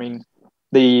Formula 1. I mean,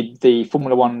 the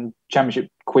Formula 1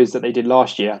 championship quiz that they did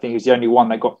last year, I think he was the only one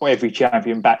that got every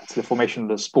champion back to the formation of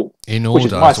the sport. In order,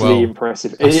 which is massively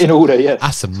impressive. In order, yes.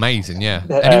 That's amazing, yeah.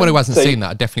 Anyone who hasn't seen that,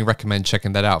 I definitely recommend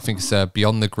checking that out. I think it's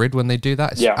Beyond the Grid when they do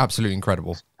that. It's absolutely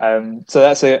incredible. So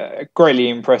that's a greatly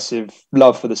impressive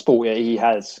love for the sport he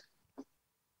has.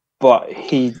 but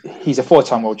he's a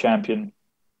 4-time world champion.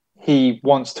 He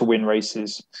wants to win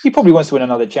races. He probably wants to win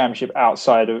another championship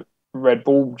outside of Red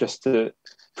Bull just to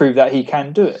prove that he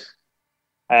can do it.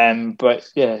 But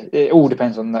yeah, it all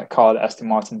depends on that car that Aston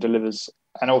Martin delivers.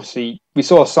 And obviously, we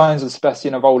saw signs of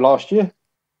Sebastian Vettel last year.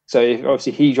 So if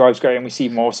obviously he drives great and we see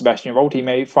more of Sebastian Vettel, he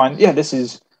may find, this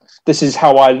is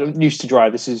how I used to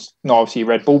drive. This is not obviously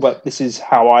Red Bull, but this is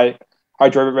how I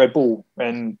drove at Red Bull,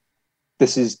 and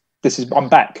this is I'm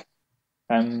back.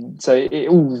 So it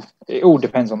all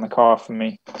depends on the car for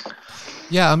me.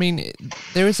 Yeah, I mean,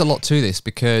 there is a lot to this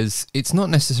because it's not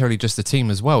necessarily just the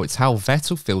team as well. It's how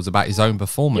Vettel feels about his own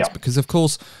performance. Yeah. Because, of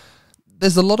course,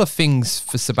 there's a lot of things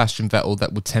for Sebastian Vettel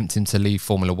that would tempt him to leave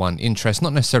Formula One. Interest,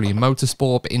 not necessarily in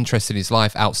motorsport, but interest in his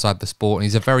life outside the sport. And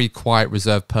he's a very quiet,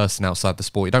 reserved person outside the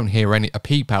sport. You don't hear a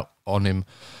peep out on him,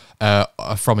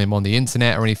 from him on the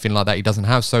internet or anything like that. He doesn't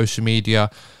have social media.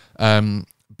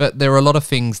 But there are a lot of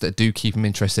things that do keep him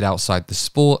interested outside the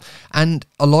sport. And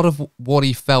a lot of what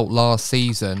he felt last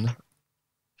season,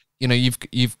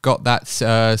 you've got that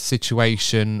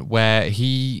situation where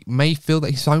he may feel that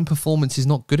his own performance is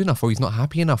not good enough, or he's not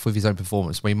happy enough with his own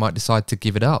performance, where he might decide to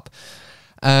give it up.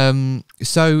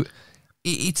 So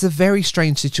it's a very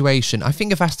strange situation. I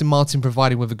think if Aston Martin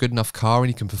provide him with a good enough car and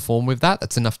he can perform with that,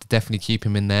 that's enough to definitely keep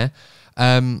him in there.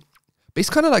 But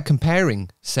it's kind of like comparing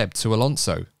Seb to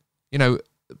Alonso.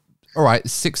 All right,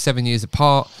 6-7 years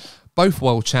apart, both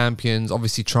world champions,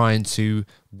 obviously trying to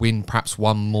win perhaps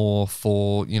one more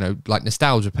for, like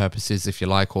nostalgia purposes, if you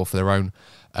like, or for their own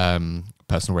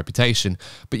personal reputation.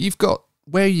 But you've got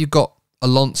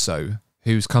Alonso,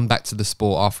 who's come back to the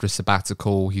sport after a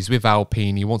sabbatical. He's with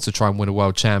Alpine. He wants to try and win a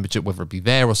world championship, whether it be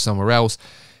there or somewhere else.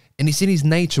 And it's in his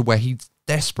nature where he's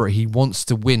desperate. He wants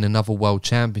to win another world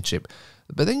championship.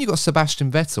 But then you've got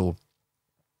Sebastian Vettel.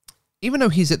 Even though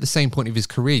he's at the same point of his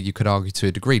career, you could argue to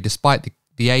a degree, despite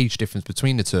the age difference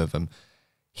between the two of them,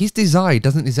 his desire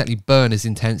doesn't exactly burn as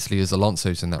intensely as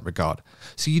Alonso's in that regard.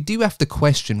 So you do have to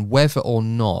question whether or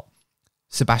not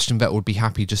Sebastian Vettel would be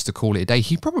happy just to call it a day.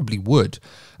 He probably would.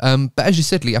 But as you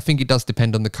said, Lee, I think it does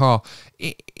depend on the car.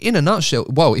 In a nutshell,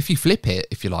 well, if you flip it,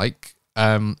 if you like,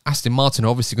 Aston Martin are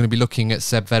obviously going to be looking at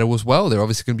Seb Vettel as well. They're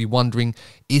obviously going to be wondering,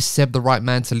 is Seb the right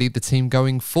man to lead the team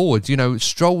going forward?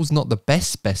 Stroll's not the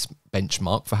best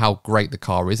benchmark for how great the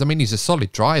car is. I mean, he's a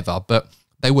solid driver, but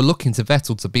they were looking to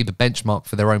Vettel to be the benchmark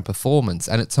for their own performance.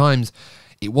 And at times,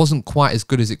 it wasn't quite as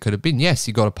good as it could have been. Yes,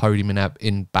 he got a podium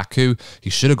in Baku. He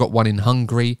should have got one in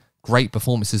Hungary. Great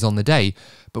performances on the day.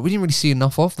 But we didn't really see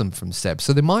enough of them from Seb.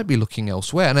 So they might be looking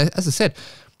elsewhere. And as I said,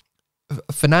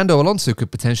 Fernando Alonso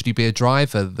could potentially be a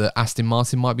driver that Aston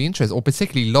Martin might be interested in, or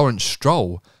particularly Lawrence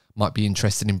Stroll might be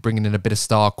interested in bringing in a bit of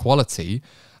star quality.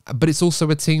 But it's also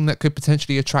a team that could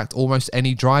potentially attract almost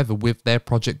any driver with their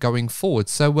project going forward.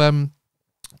 So,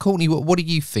 Courtney, what do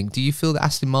you think? Do you feel that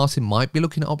Aston Martin might be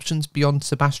looking at options beyond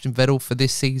Sebastian Vettel for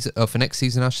this season, or for next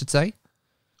season, I should say?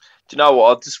 Do you know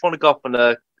what? I just want to go off on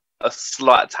a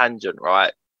slight tangent,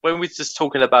 right? When we're just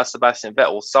talking about Sebastian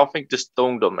Vettel, something just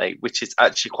dawned on me, which is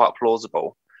actually quite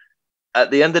plausible.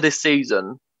 At the end of this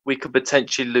season, we could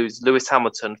potentially lose Lewis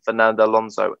Hamilton, Fernando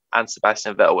Alonso, and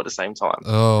Sebastian Vettel at the same time.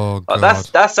 Oh, God.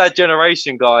 That's our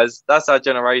generation, guys. That's our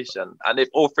generation. And if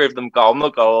all three of them go, I'm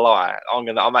not gonna lie,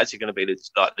 I'm actually gonna be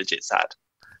legit sad.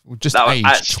 Well, just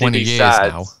aged 20 years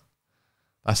sad. Now.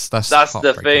 That's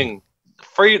the thing.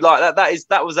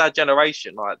 That was our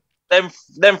generation. Like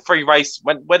them three race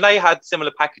when they had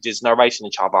similar packages and they're racing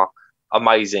each other,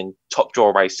 amazing, top draw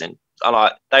racing,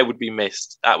 and they would be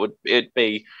missed. It'd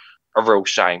be a real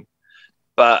shame.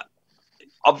 But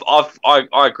I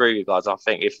agree with you guys. I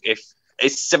think if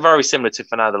it's very similar to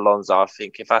Fernando Alonso, I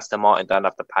think if Aston Martin don't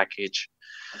have the package,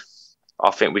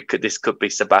 I think this could be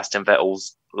Sebastian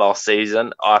Vettel's last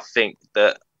season. I think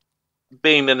that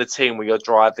being in a team where you're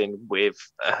driving with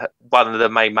one of the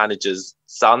main manager's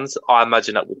sons, I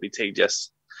imagine that would be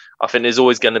tedious. I think there's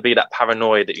always going to be that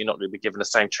paranoia that you're not going to be given the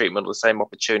same treatment or the same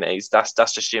opportunities. That's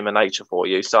just human nature for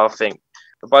you. So I think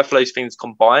with both of those things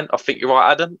combined, I think you're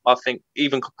right, Adam. I think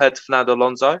even compared to Fernando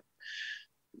Alonso,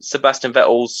 Sebastian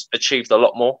Vettel's achieved a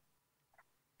lot more.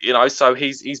 So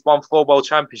he's won 4 world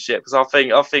championships. I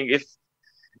think if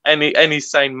any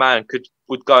sane man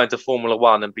would go into Formula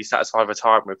One and be satisfied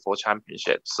retiring with 4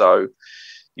 championships. So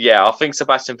yeah, I think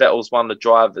Sebastian Vettel's one of the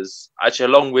drivers.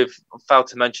 Actually, along with, I failed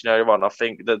to mention earlier on, I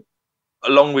think that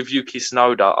along with Yuki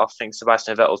Tsunoda, I think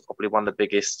Sebastian Vettel's probably one of the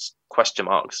biggest question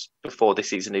marks before this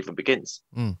season even begins.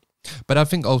 But I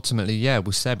think ultimately, yeah,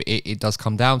 with Seb, it does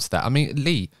come down to that. I mean,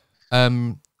 Lee,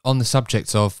 on the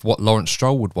subject of what Lawrence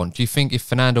Stroll would want, do you think if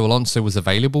Fernando Alonso was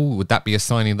available, would that be a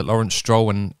signing that Lawrence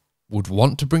Stroll would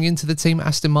want to bring into the team at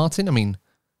Aston Martin? I mean,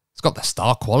 it's got the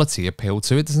star quality appeal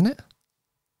to it, doesn't it?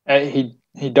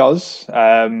 He does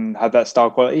have that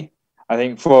star quality. I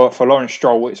think for Lawrence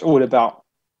Stroll, it's all about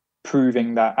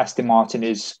proving that Aston Martin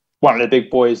is one of the big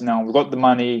boys now. We've got the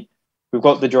money, we've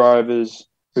got the drivers,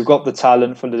 we've got the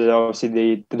talent for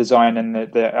the design and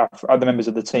the other members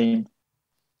of the team.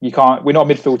 We're not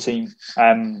a midfield team.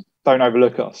 Don't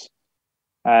overlook us.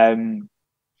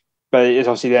 But it's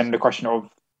obviously then the question of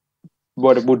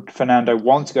would Fernando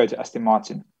want to go to Aston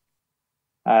Martin?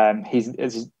 He's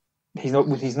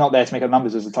not there to make up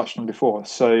numbers, as I touched on before.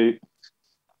 So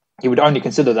he would only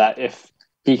consider that if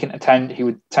he can attend. He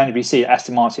would tangibly see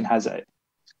Aston Martin has a,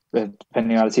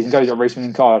 depending on how the season goes, a race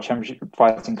winning car, a championship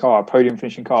fighting car, a podium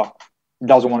finishing car. He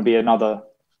doesn't want to be another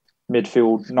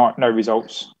midfield, no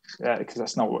results, because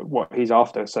that's not what he's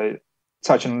after. So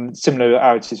touching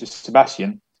similarities with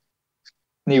Sebastian,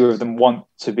 neither of them want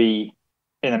to be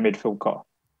in a midfield car.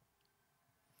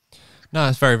 No,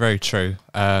 it's very, very true.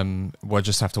 We'll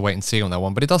just have to wait and see on that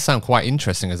one. But it does sound quite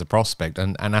interesting as a prospect.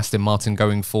 And Aston Martin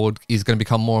going forward is going to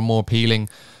become more and more appealing,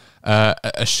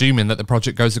 assuming that the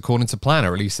project goes according to plan,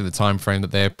 or at least in the time frame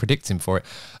that they're predicting for it.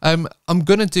 I'm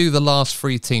going to do the last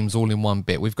three teams all in one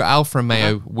bit. We've got Alfa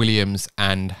Romeo, Williams,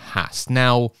 and Haas.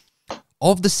 Now,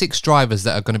 of the 6 drivers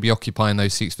that are going to be occupying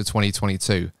those seats for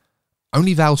 2022,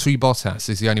 only Valtteri Bottas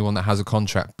is the only one that has a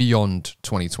contract beyond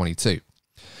 2022.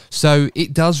 So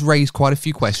it does raise quite a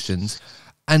few questions.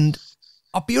 And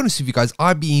I'll be honest with you guys,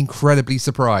 I'd be incredibly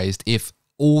surprised if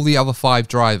all the other 5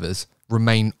 drivers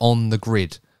remain on the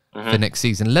grid for next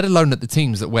season, let alone at the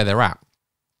teams where they're at.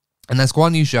 And that's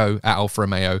Guan Yu Zhou at Alfa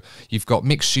Romeo. You've got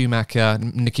Mick Schumacher,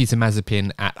 Nikita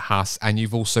Mazepin at Haas, and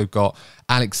you've also got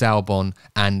Alex Albon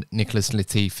and Nicholas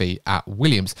Latifi at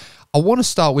Williams. I want to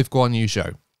start with Guan Yu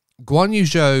Zhou. Guan Yu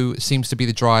Zhou seems to be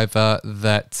the driver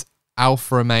that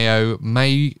Alfa Romeo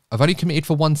may have only committed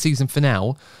for 1 season for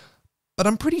now, but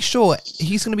I'm pretty sure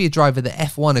he's going to be a driver that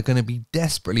F1 are going to be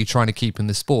desperately trying to keep in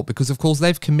the sport, because of course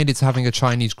they've committed to having a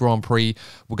Chinese Grand Prix.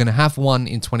 We're going to have one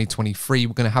in 2023.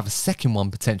 We're going to have a second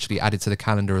one potentially added to the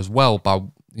calendar as well, by,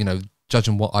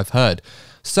 judging what I've heard.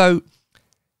 So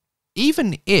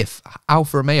even if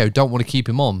Alfa Romeo don't want to keep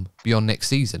him on beyond next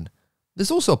season,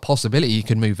 there's also a possibility he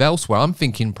can move elsewhere. I'm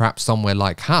thinking perhaps somewhere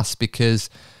like Haas, because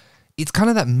it's kind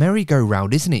of that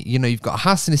merry-go-round, isn't it? You've got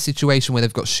Haas in a situation where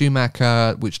they've got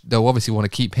Schumacher, which they'll obviously want to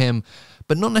keep him,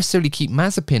 but not necessarily keep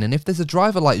Mazepin. And if there's a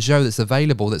driver like Zhou that's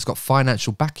available, that's got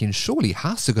financial backing, surely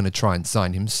Haas are going to try and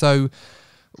sign him. So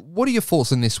what are your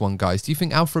thoughts on this one, guys? Do you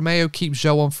think Alfa Romeo keeps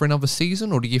Zhou on for another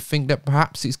season, or do you think that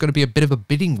perhaps it's going to be a bit of a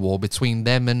bidding war between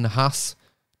them and Haas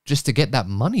just to get that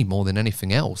money more than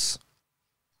anything else?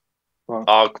 Well,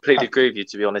 I completely agree with you,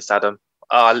 to be honest, Adam.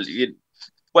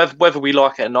 Whether we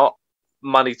like it or not,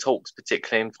 money talks,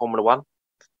 particularly in Formula One.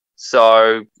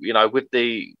 So with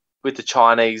the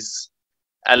Chinese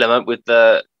element, with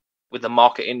the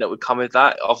marketing that would come with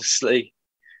that, obviously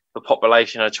the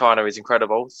population of China is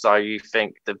incredible. So you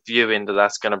think the viewing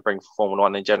that's going to bring for Formula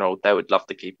One in general, they would love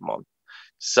to keep him on.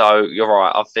 So you're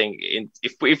right. I think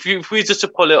if we just to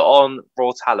pull it on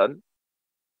raw talent,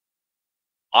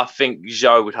 I think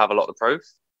Zhou would have a lot to prove.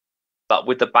 But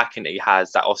with the backing that he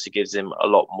has, that also gives him a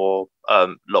lot more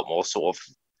sort of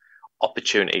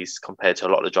opportunities compared to a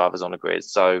lot of the drivers on the grid.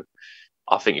 So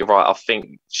I think you're right. I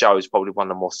think Zhou is probably one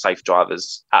of the more safe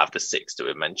drivers out of the 6 that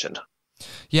we've mentioned.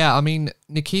 Yeah, I mean,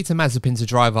 Nikita Mazepin's a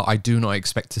driver I do not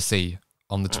expect to see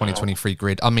on the 2023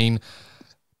 grid. I mean,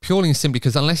 purely and simply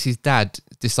because unless his dad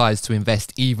decides to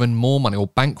invest even more money or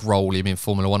bankroll him in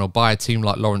Formula One or buy a team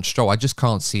like Lawrence Stroll, I just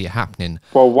can't see it happening.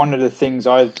 Well, one of the things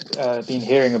I've been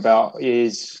hearing about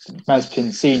is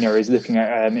Mazepin Senior is looking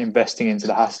at investing into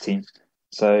the Haas team.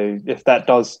 So if that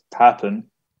does happen,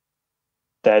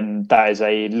 then that is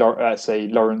a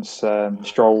Lawrence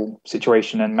Stroll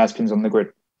situation, and Mazepin's on the grid.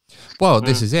 Well,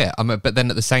 this is it. But then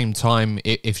at the same time,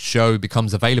 if Zhou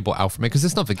becomes available at Alfa Romeo, because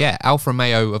let's not forget, Alfa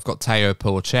Romeo have got Teo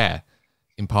Pourchaire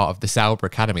in part of the Sauber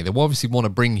Academy. They will obviously want to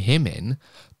bring him in,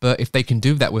 but if they can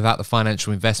do that without the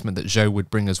financial investment that Zhou would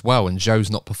bring as well, and Zhou's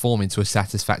not performing to a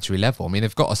satisfactory level, I mean,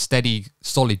 they've got a steady,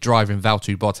 solid driver in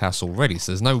Valtteri Bottas already,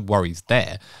 so there's no worries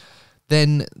there.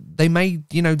 Then they may,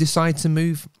 decide to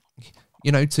move,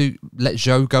 to let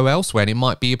Zhou go elsewhere, and it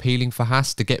might be appealing for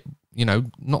Haas to get,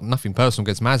 nothing personal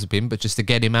against Mazepin, but just to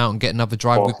get him out and get another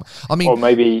driver. Or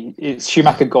maybe it's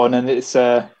Schumacher gone and it's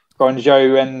gone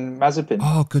Zhou and Mazepin.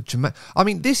 Oh, good. I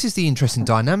mean, this is the interesting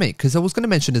dynamic, because I was going to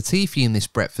mention Latifi in this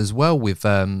breadth as well with,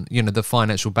 the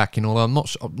financial backing, although I'm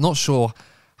not sure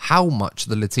how much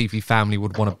the Latifi family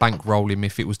would want to bankroll him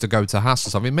if it was to go to Haas or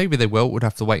something. Maybe they will. We'd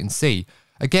have to wait and see.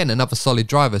 again, another solid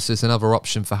driver. So it's another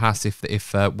option for Haas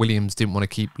if Williams didn't want to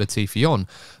keep Latifi on.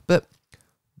 But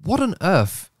what on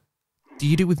earth do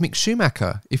you do with Mick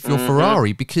Schumacher if you're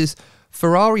Ferrari? Because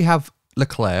Ferrari have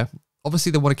Leclerc.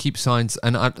 Obviously, they want to keep Sainz,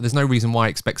 and there's no reason why I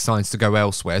expect Sainz to go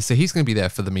elsewhere. So he's going to be there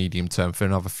for the medium term for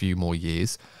another few more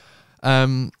years.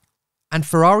 And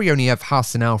Ferrari only have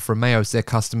Haas and Alfa Romeo as their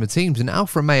customer teams, and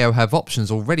Alfa Romeo have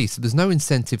options already, so there's no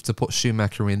incentive to put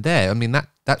Schumacher in there. I mean,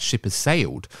 that ship has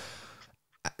sailed.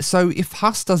 So if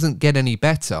Haas doesn't get any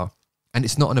better, and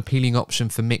it's not an appealing option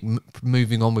for Mick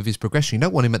moving on with his progression, you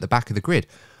don't want him at the back of the grid.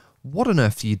 What on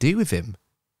earth do you do with him?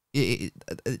 It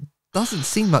doesn't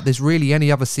seem like there's really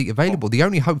any other seat available. The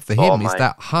only hope for him is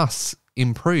that Haas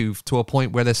improve to a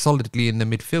point where they're solidly in the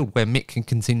midfield, where Mick can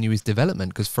continue his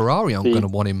development, because Ferrari aren't going to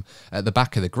want him at the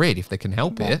back of the grid if they can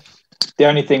help it. The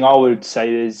only thing I would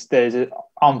say is there's an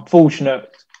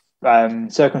unfortunate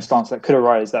circumstance that could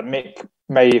arise that Mick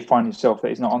may find himself that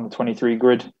he's not on the 23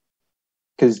 grid,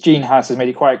 because Gene Haas has made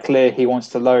it quite clear he wants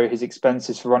to lower his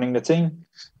expenses for running the team.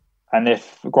 And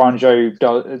if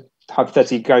Guangzhou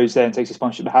hypothetically goes there and takes his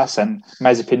sponsorship to Haas and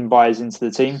Mazepin buys into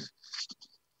the team,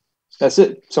 that's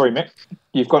it. Sorry, Mick,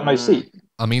 you've got no seat.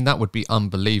 I mean, that would be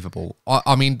unbelievable.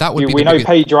 I mean, that would be. We know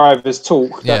paid drivers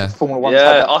talk. Yeah, Formula 1.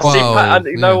 Yeah,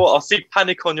 you know what? I see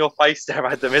panic on your face there,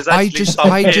 Adam. I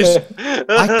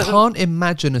can't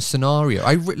imagine a scenario.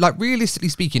 Realistically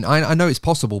speaking, I know it's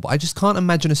possible, but I just can't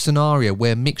imagine a scenario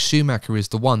where Mick Schumacher is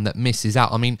the one that misses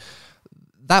out. I mean,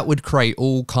 that would create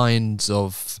all kinds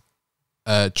of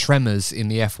tremors in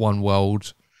the F1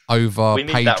 world over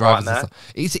paid drivers. Right,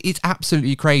 and stuff. It's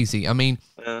absolutely crazy. I mean,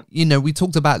 you know, we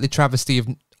talked about the travesty of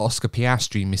Oscar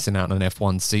Piastri missing out on an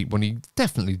F1 seat when he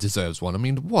definitely deserves one. I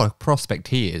mean, what a prospect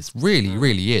he is. Really,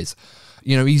 really is.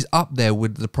 You know, he's up there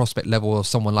with the prospect level of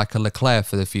someone like a Leclerc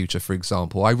for the future, for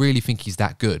example. I really think he's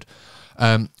that good.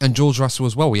 And George Russell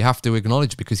as well, we have to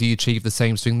acknowledge, because he achieved the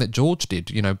same thing that George did,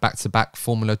 you know, back-to-back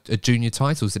Formula Junior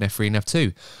titles in F3 and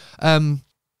F2.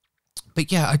 But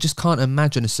yeah, I just can't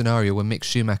imagine a scenario where Mick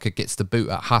Schumacher gets the boot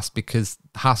at Haas because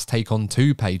Haas take on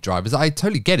 2 paid drivers. I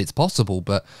totally get it's possible,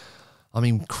 but I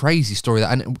mean, crazy story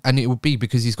that, and it would be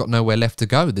because he's got nowhere left to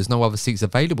go. There's no other seats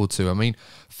available to. I mean,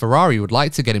 Ferrari would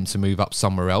like to get him to move up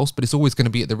somewhere else, but it's always going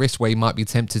to be at the risk where he might be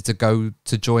tempted to go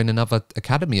to join another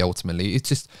academy. Ultimately, it's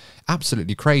just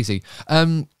absolutely crazy. I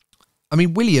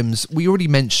mean, Williams. We already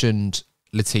mentioned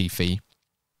Latifi.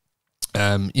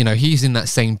 You know, he's in that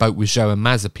same boat with Zhou and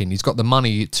Mazepin. He's got the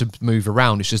money to move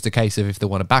around. It's just a case of if they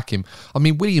want to back him. I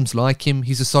mean, Williams like him.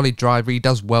 He's a solid driver. He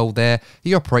does well there.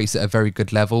 He operates at a very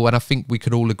good level. And I think we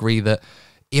could all agree that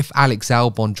if Alex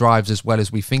Albon drives as well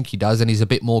as we think he does and he's a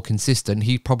bit more consistent,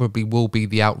 he probably will be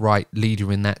the outright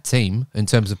leader in that team in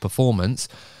terms of performance.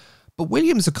 But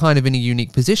Williams are kind of in a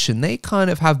unique position. They kind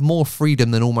of have more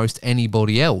freedom than almost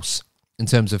anybody else in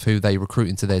terms of who they recruit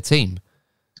into their team.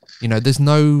 You know, there's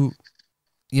no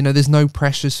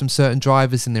pressures from certain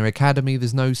drivers in their academy.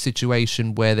 There's no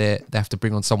situation where they have to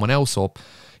bring on someone else, or,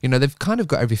 you know, they've kind of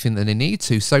got everything that they need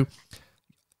to. So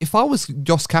if I was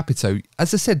Jos Capito,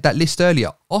 as I said, that list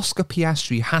earlier, Oscar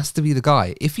Piastri has to be the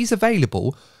guy. If he's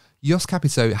available, Jos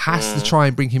Capito has to try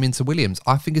and bring him into Williams.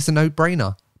 I think it's a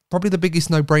no-brainer. Probably the biggest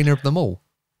no-brainer of them all.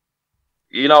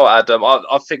 You know, Adam,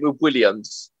 I think with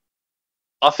Williams,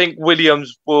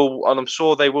 will, and I'm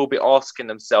sure they will be asking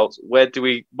themselves, where do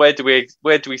we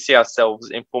see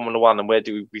ourselves in Formula One, and where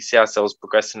do we see ourselves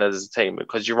progressing as a team?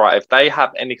 Because you're right, if they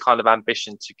have any kind of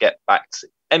ambition to get back to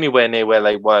anywhere near where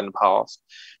they were in the past,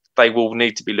 they will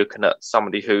need to be looking at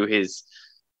somebody who is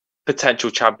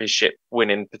potential championship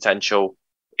winning potential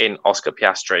in Oscar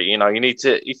Piastri. You know, you need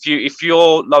to, if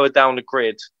you're lower down the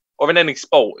grid, or in any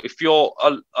sport, if you're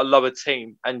a lower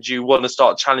team and you want to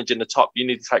start challenging the top, you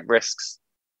need to take risks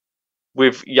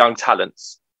with young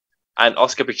talents. And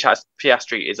Oscar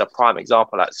Piastri is a prime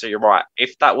example of that. So you're right.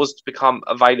 If that was to become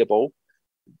available,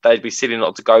 they'd be silly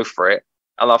not to go for it.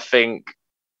 And I think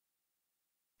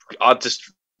I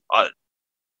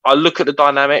look at the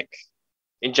dynamic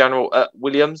in general at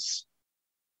Williams.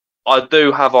 I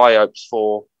do have high hopes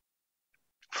for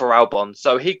Albon.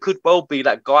 So he could well be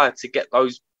that guy to get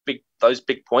those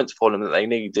big points for them that they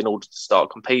need in order to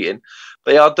start competing.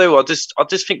 But yeah, I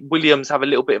just think Williams have a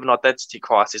little bit of an identity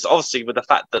crisis. Obviously, with the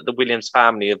fact that the Williams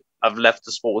family have left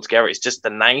the sport together, it's just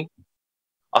the name.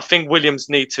 I think Williams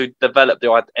need to develop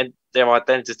their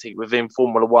identity within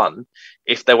Formula One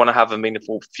if they want to have a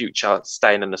meaningful future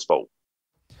staying in the sport.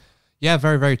 Yeah,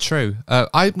 very, very true.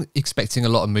 I'm expecting a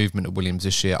lot of movement at Williams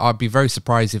this year. I'd be very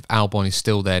surprised if Albon is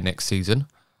still there next season.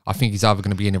 I think he's either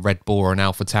going to be in a Red Bull or an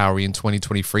Alpha Tauri in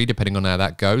 2023, depending on how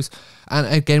that goes. And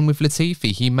again, with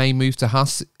Latifi, he may move to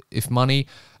Haas if money.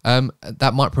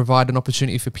 that might provide an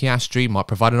opportunity for Piastri, might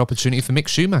provide an opportunity for Mick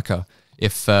Schumacher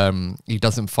if he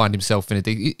doesn't find himself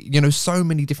in a so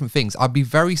many different things. I'd be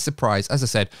very surprised. As I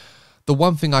said, the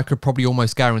one thing I could probably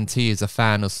almost guarantee as a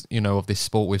fan of, of this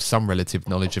sport with some relative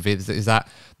knowledge of it is that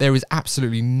there is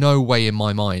absolutely no way in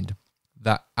my mind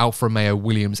that Alfa Romeo,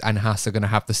 Williams and Haas are going to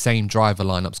have the same driver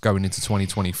lineups going into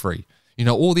 2023.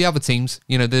 All the other teams,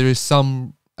 there is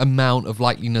some amount of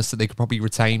likeliness that they could probably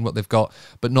retain what they've got,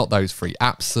 but not those three.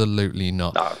 Absolutely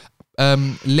not.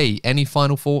 No. Lee, any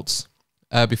final thoughts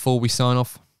before we sign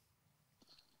off?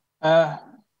 Not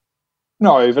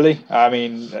overly. I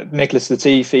mean, Nicholas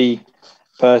Latifi,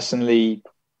 personally,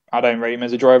 I don't rate him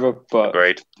as a driver, but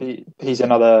Agreed. He's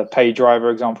another paid driver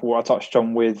example, what I touched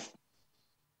on with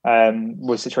a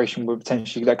situation where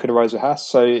potentially that could arise with Haas.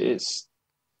 So it's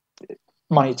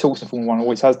money talks in Formula 1,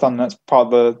 always has done. That's part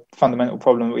of the fundamental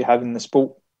problem that we have in the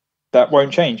sport that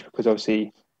won't change, because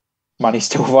obviously money's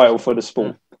still vital for the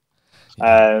sport.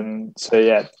 So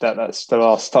yeah, that's the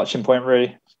last touching point,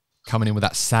 really. Coming in with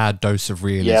that sad dose of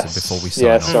realism before we sign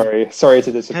off. Sorry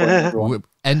to disappoint everyone.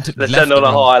 Let's end on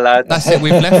a high, lad. That's it.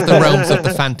 We've left the realms of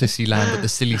the fantasy land that the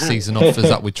silly season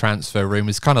offers up with transfer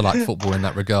rumours. Kind of like football in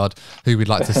that regard. Who we'd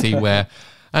like to see where.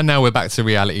 And now we're back to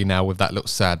reality now with that little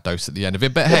sad dose at the end of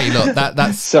it. But hey, look,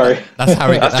 that's sorry. That's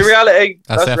how it. That's the reality.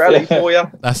 That's reality for you.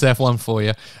 That's F1 for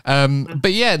you.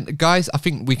 But yeah, guys, I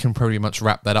think we can pretty much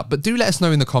wrap that up. But do let us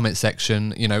know in the comment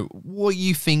section, what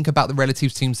you think about the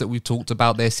relative teams that we've talked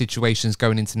about, their situations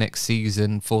going into next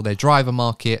season for their driver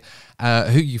market.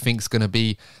 Who you think is going to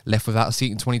be left without a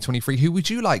seat in 2023? Who would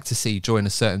you like to see join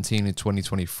a certain team in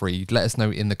 2023? Let us know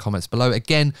in the comments below.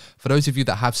 Again, for those of you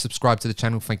that have subscribed to the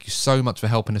channel, thank you so much for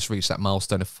helping us reach that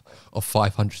milestone of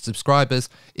 500 subscribers.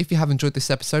 If you have enjoyed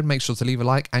this episode, make sure to leave a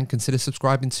like and consider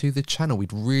subscribing to the channel.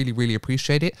 We'd really, really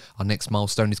appreciate it. Our next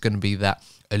milestone is going to be that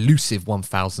elusive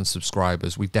 1,000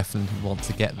 subscribers. We definitely want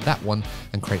to get that one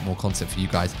and create more content for you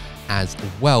guys as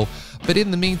well. But in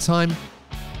the meantime,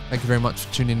 thank you very much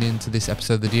for tuning in to this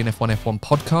episode of the DNF1 F1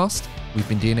 Podcast. We've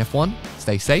been DNF1.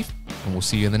 Stay safe, and we'll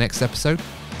see you in the next episode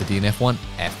of the DNF1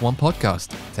 F1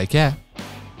 Podcast. Take care.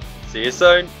 See you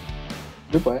soon.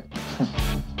 Goodbye.